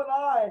that you and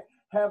I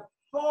have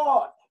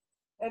thought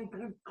and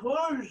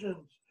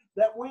conclusions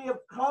that we have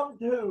come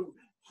to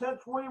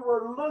since we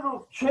were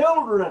little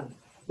children,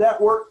 that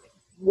were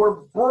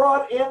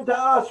brought into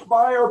us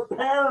by our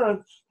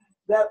parents,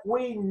 that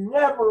we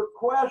never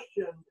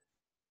questioned,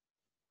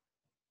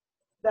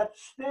 that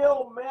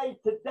still may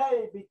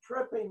today be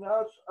tripping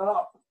us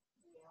up.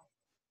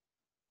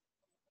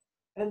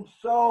 And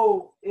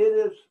so it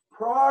is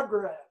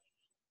progress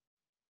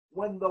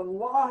when the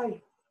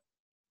life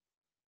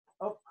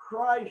of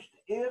Christ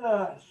in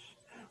us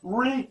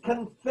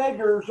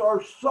reconfigures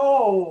our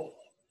soul.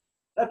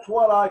 That's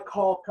what I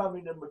call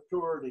coming to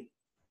maturity.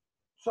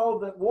 So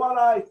that what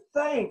I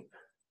think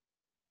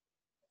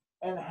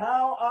and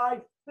how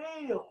I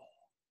feel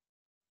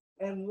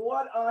and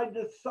what I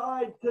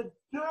decide to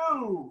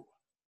do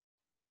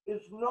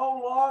is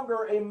no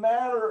longer a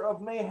matter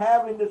of me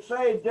having to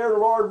say, dear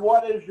Lord,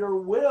 what is your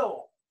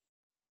will?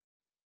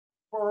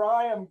 For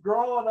I am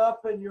growing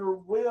up in your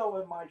will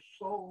in my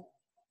soul,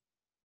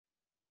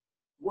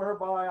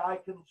 whereby I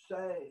can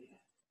say,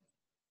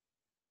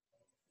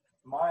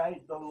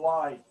 my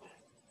delight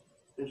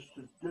is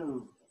to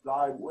do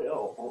thy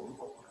will, O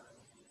Lord.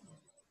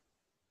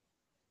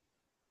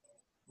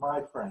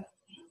 My friends,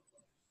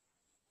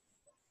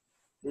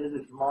 it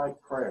is my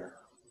prayer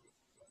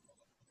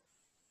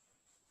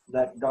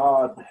that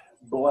God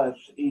bless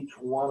each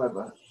one of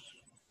us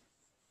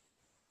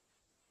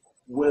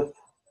with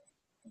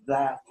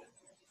that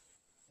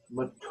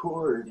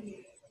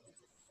maturity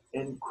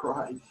in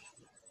Christ,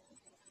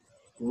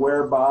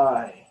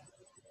 whereby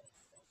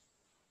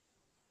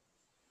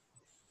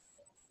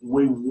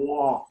we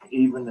walk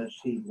even as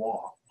he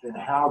walked. And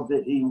how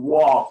did he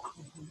walk?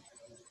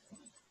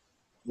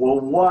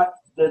 Well, what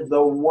did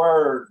the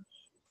words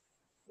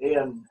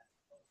in,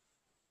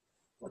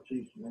 what's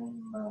his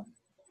name?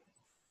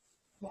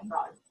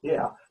 Penrod.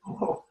 Yeah.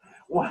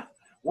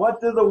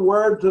 What do the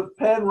words of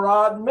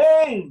Penrod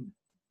mean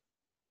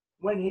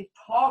when he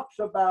talks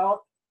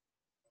about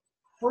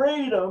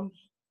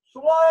freedom's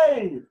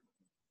slave?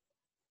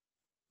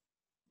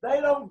 They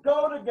don't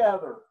go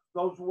together,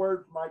 those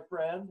words, my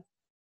friend.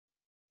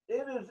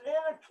 It is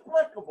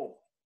inexplicable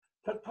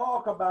to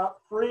talk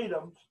about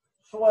freedom's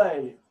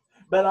slave.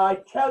 But I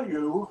tell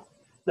you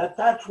that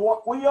that's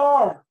what we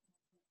are.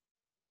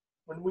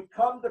 When we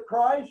come to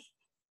Christ,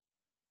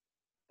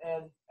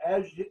 and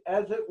as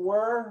it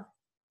were,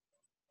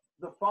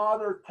 the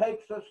Father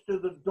takes us to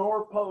the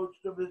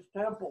doorpost of his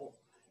temple,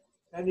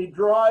 and he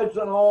drives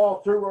an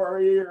awl through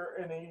our ear,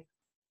 and he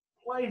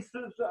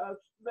places us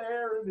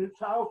there in his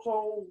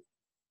household.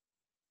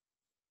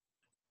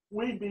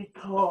 We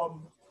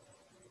become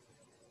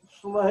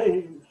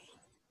slaves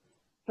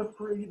to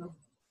freedom.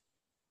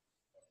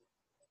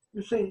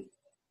 You see,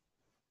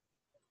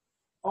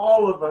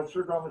 All of us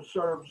are going to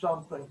serve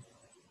something.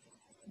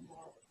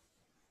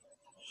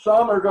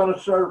 Some are going to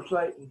serve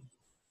Satan.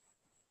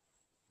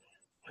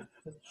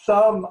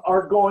 Some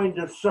are going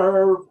to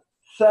serve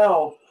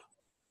self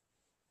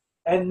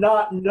and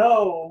not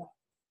know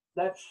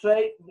that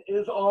Satan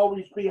is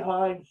always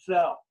behind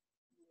self.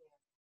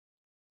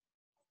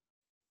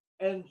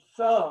 And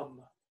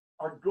some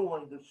are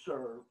going to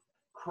serve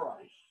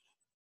Christ.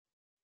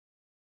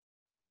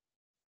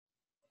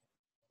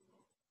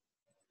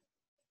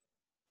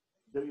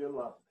 Do you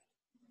love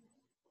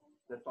me?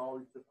 That's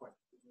always the question.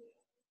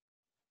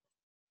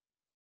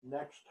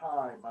 Next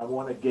time, I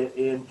want to get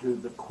into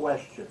the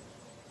question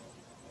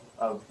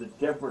of the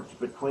difference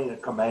between a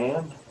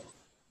command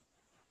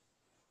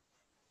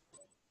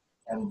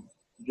and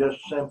just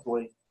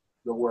simply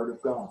the Word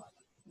of God.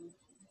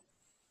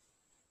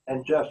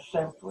 And just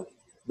simply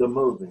the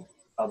moving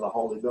of the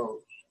Holy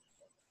Ghost.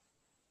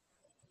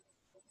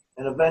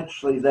 And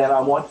eventually then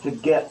I want to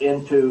get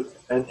into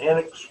an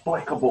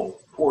inexplicable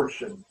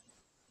portion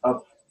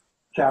of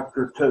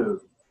chapter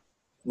 2,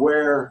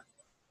 where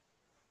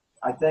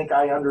I think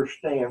I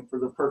understand for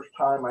the first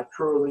time, I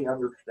truly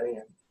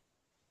understand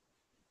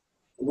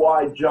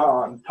why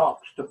John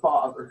talks to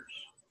fathers,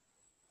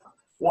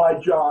 why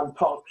John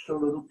talks to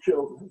little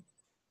children,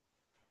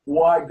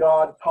 why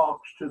God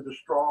talks to the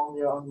strong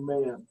young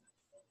men.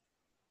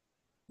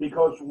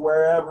 Because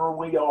wherever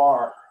we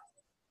are,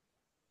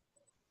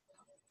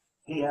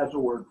 He has a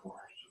word for us.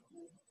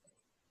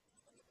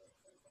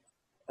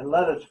 And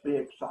let us be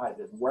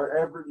excited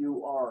wherever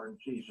you are in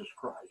Jesus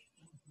Christ.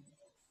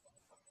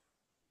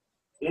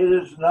 It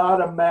is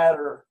not a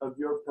matter of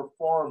your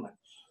performance.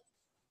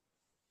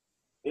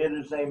 It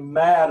is a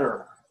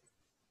matter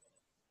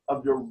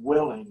of your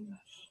willingness.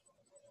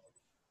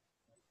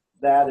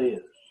 That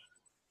is,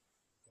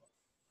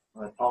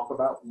 when I talk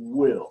about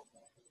will,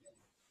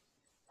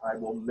 I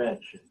will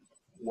mention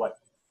what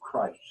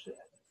Christ said.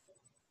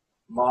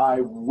 My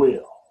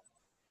will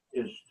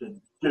is to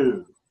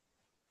do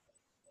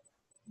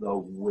the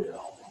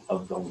will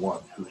of the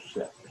one who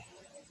sent me.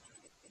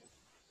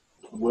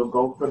 We'll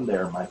go from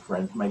there, my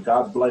friends. May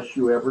God bless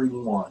you,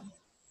 everyone.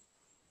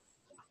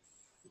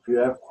 If you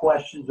have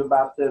questions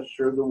about this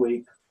through the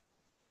week,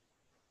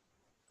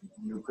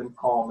 you can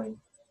call me.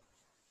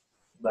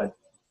 But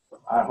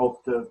I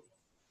hope to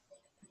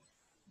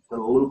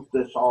loop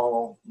this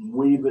all,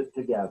 weave it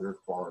together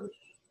for us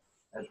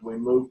as we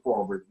move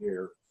forward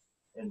here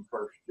in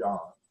 1 John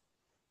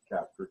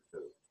chapter 2.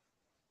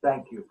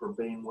 Thank you for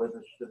being with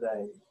us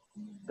today.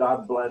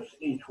 God bless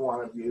each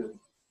one of you.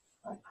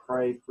 I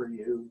pray for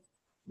you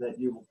that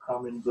you will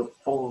come into the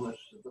fullness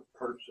of the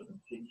person of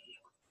Jesus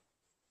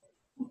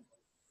Christ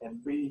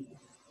and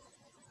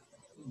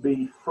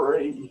be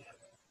free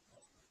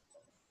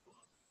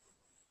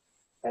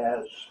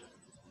as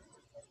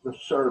the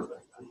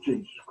servant of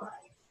Jesus Christ.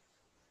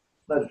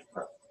 Let us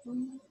pray.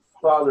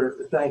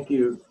 Father, thank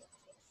you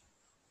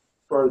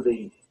for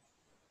the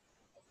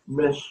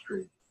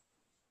mystery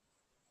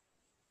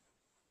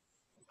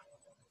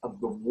of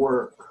the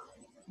work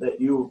that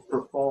you have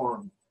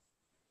performed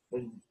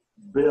in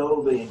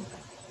building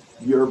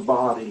your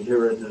body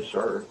here in this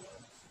earth.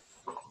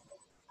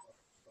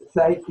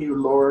 Thank you,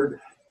 Lord,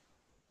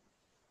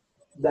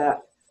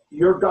 that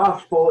your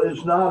gospel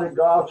is not a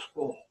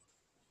gospel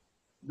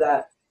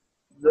that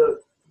the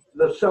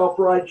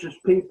self-righteous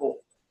people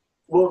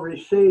will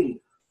receive,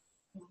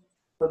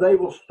 for they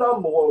will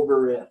stumble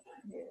over it.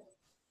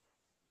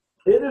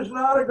 It is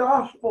not a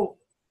gospel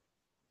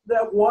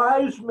that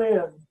wise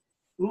men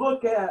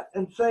look at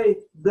and say,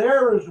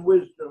 there is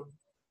wisdom,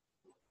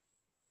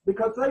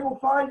 because they will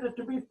find it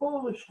to be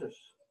foolishness.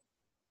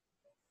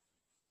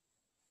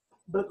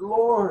 But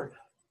Lord,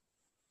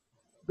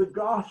 the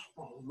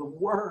gospel, the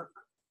work,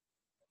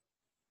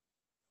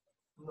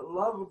 the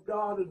love of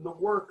God and the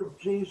work of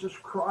Jesus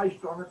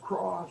Christ on the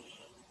cross,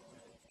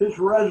 His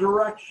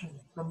resurrection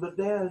from the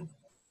dead,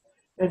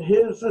 and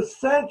His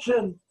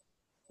ascension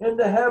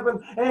into heaven,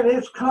 and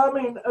His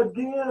coming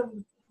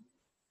again,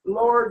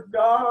 Lord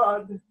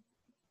God,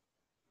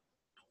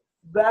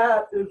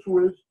 that is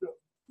wisdom.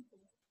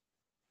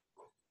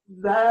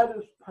 That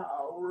is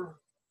power.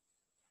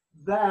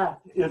 That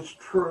is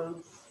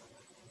truth.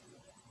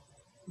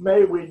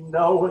 May we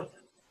know it.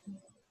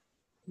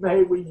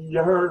 May we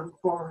yearn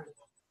for it.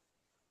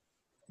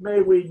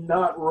 May we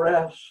not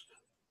rest,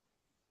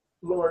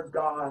 Lord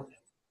God,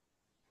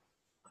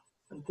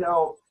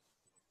 until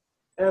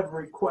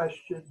every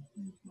question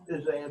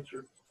is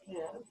answered.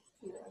 Yes,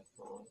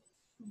 Lord.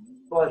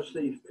 Bless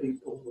these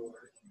people, Lord.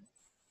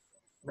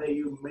 May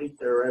you meet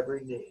their every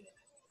need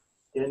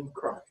in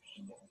Christ,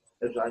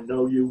 as I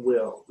know you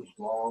will, as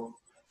long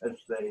as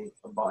they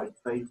abide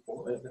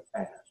faithful and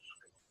ask.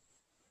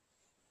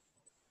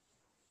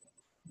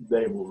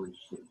 They will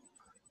receive.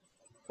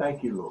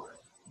 Thank you, Lord.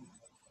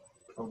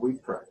 And we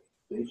pray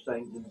these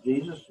things in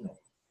Jesus' name.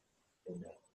 Amen.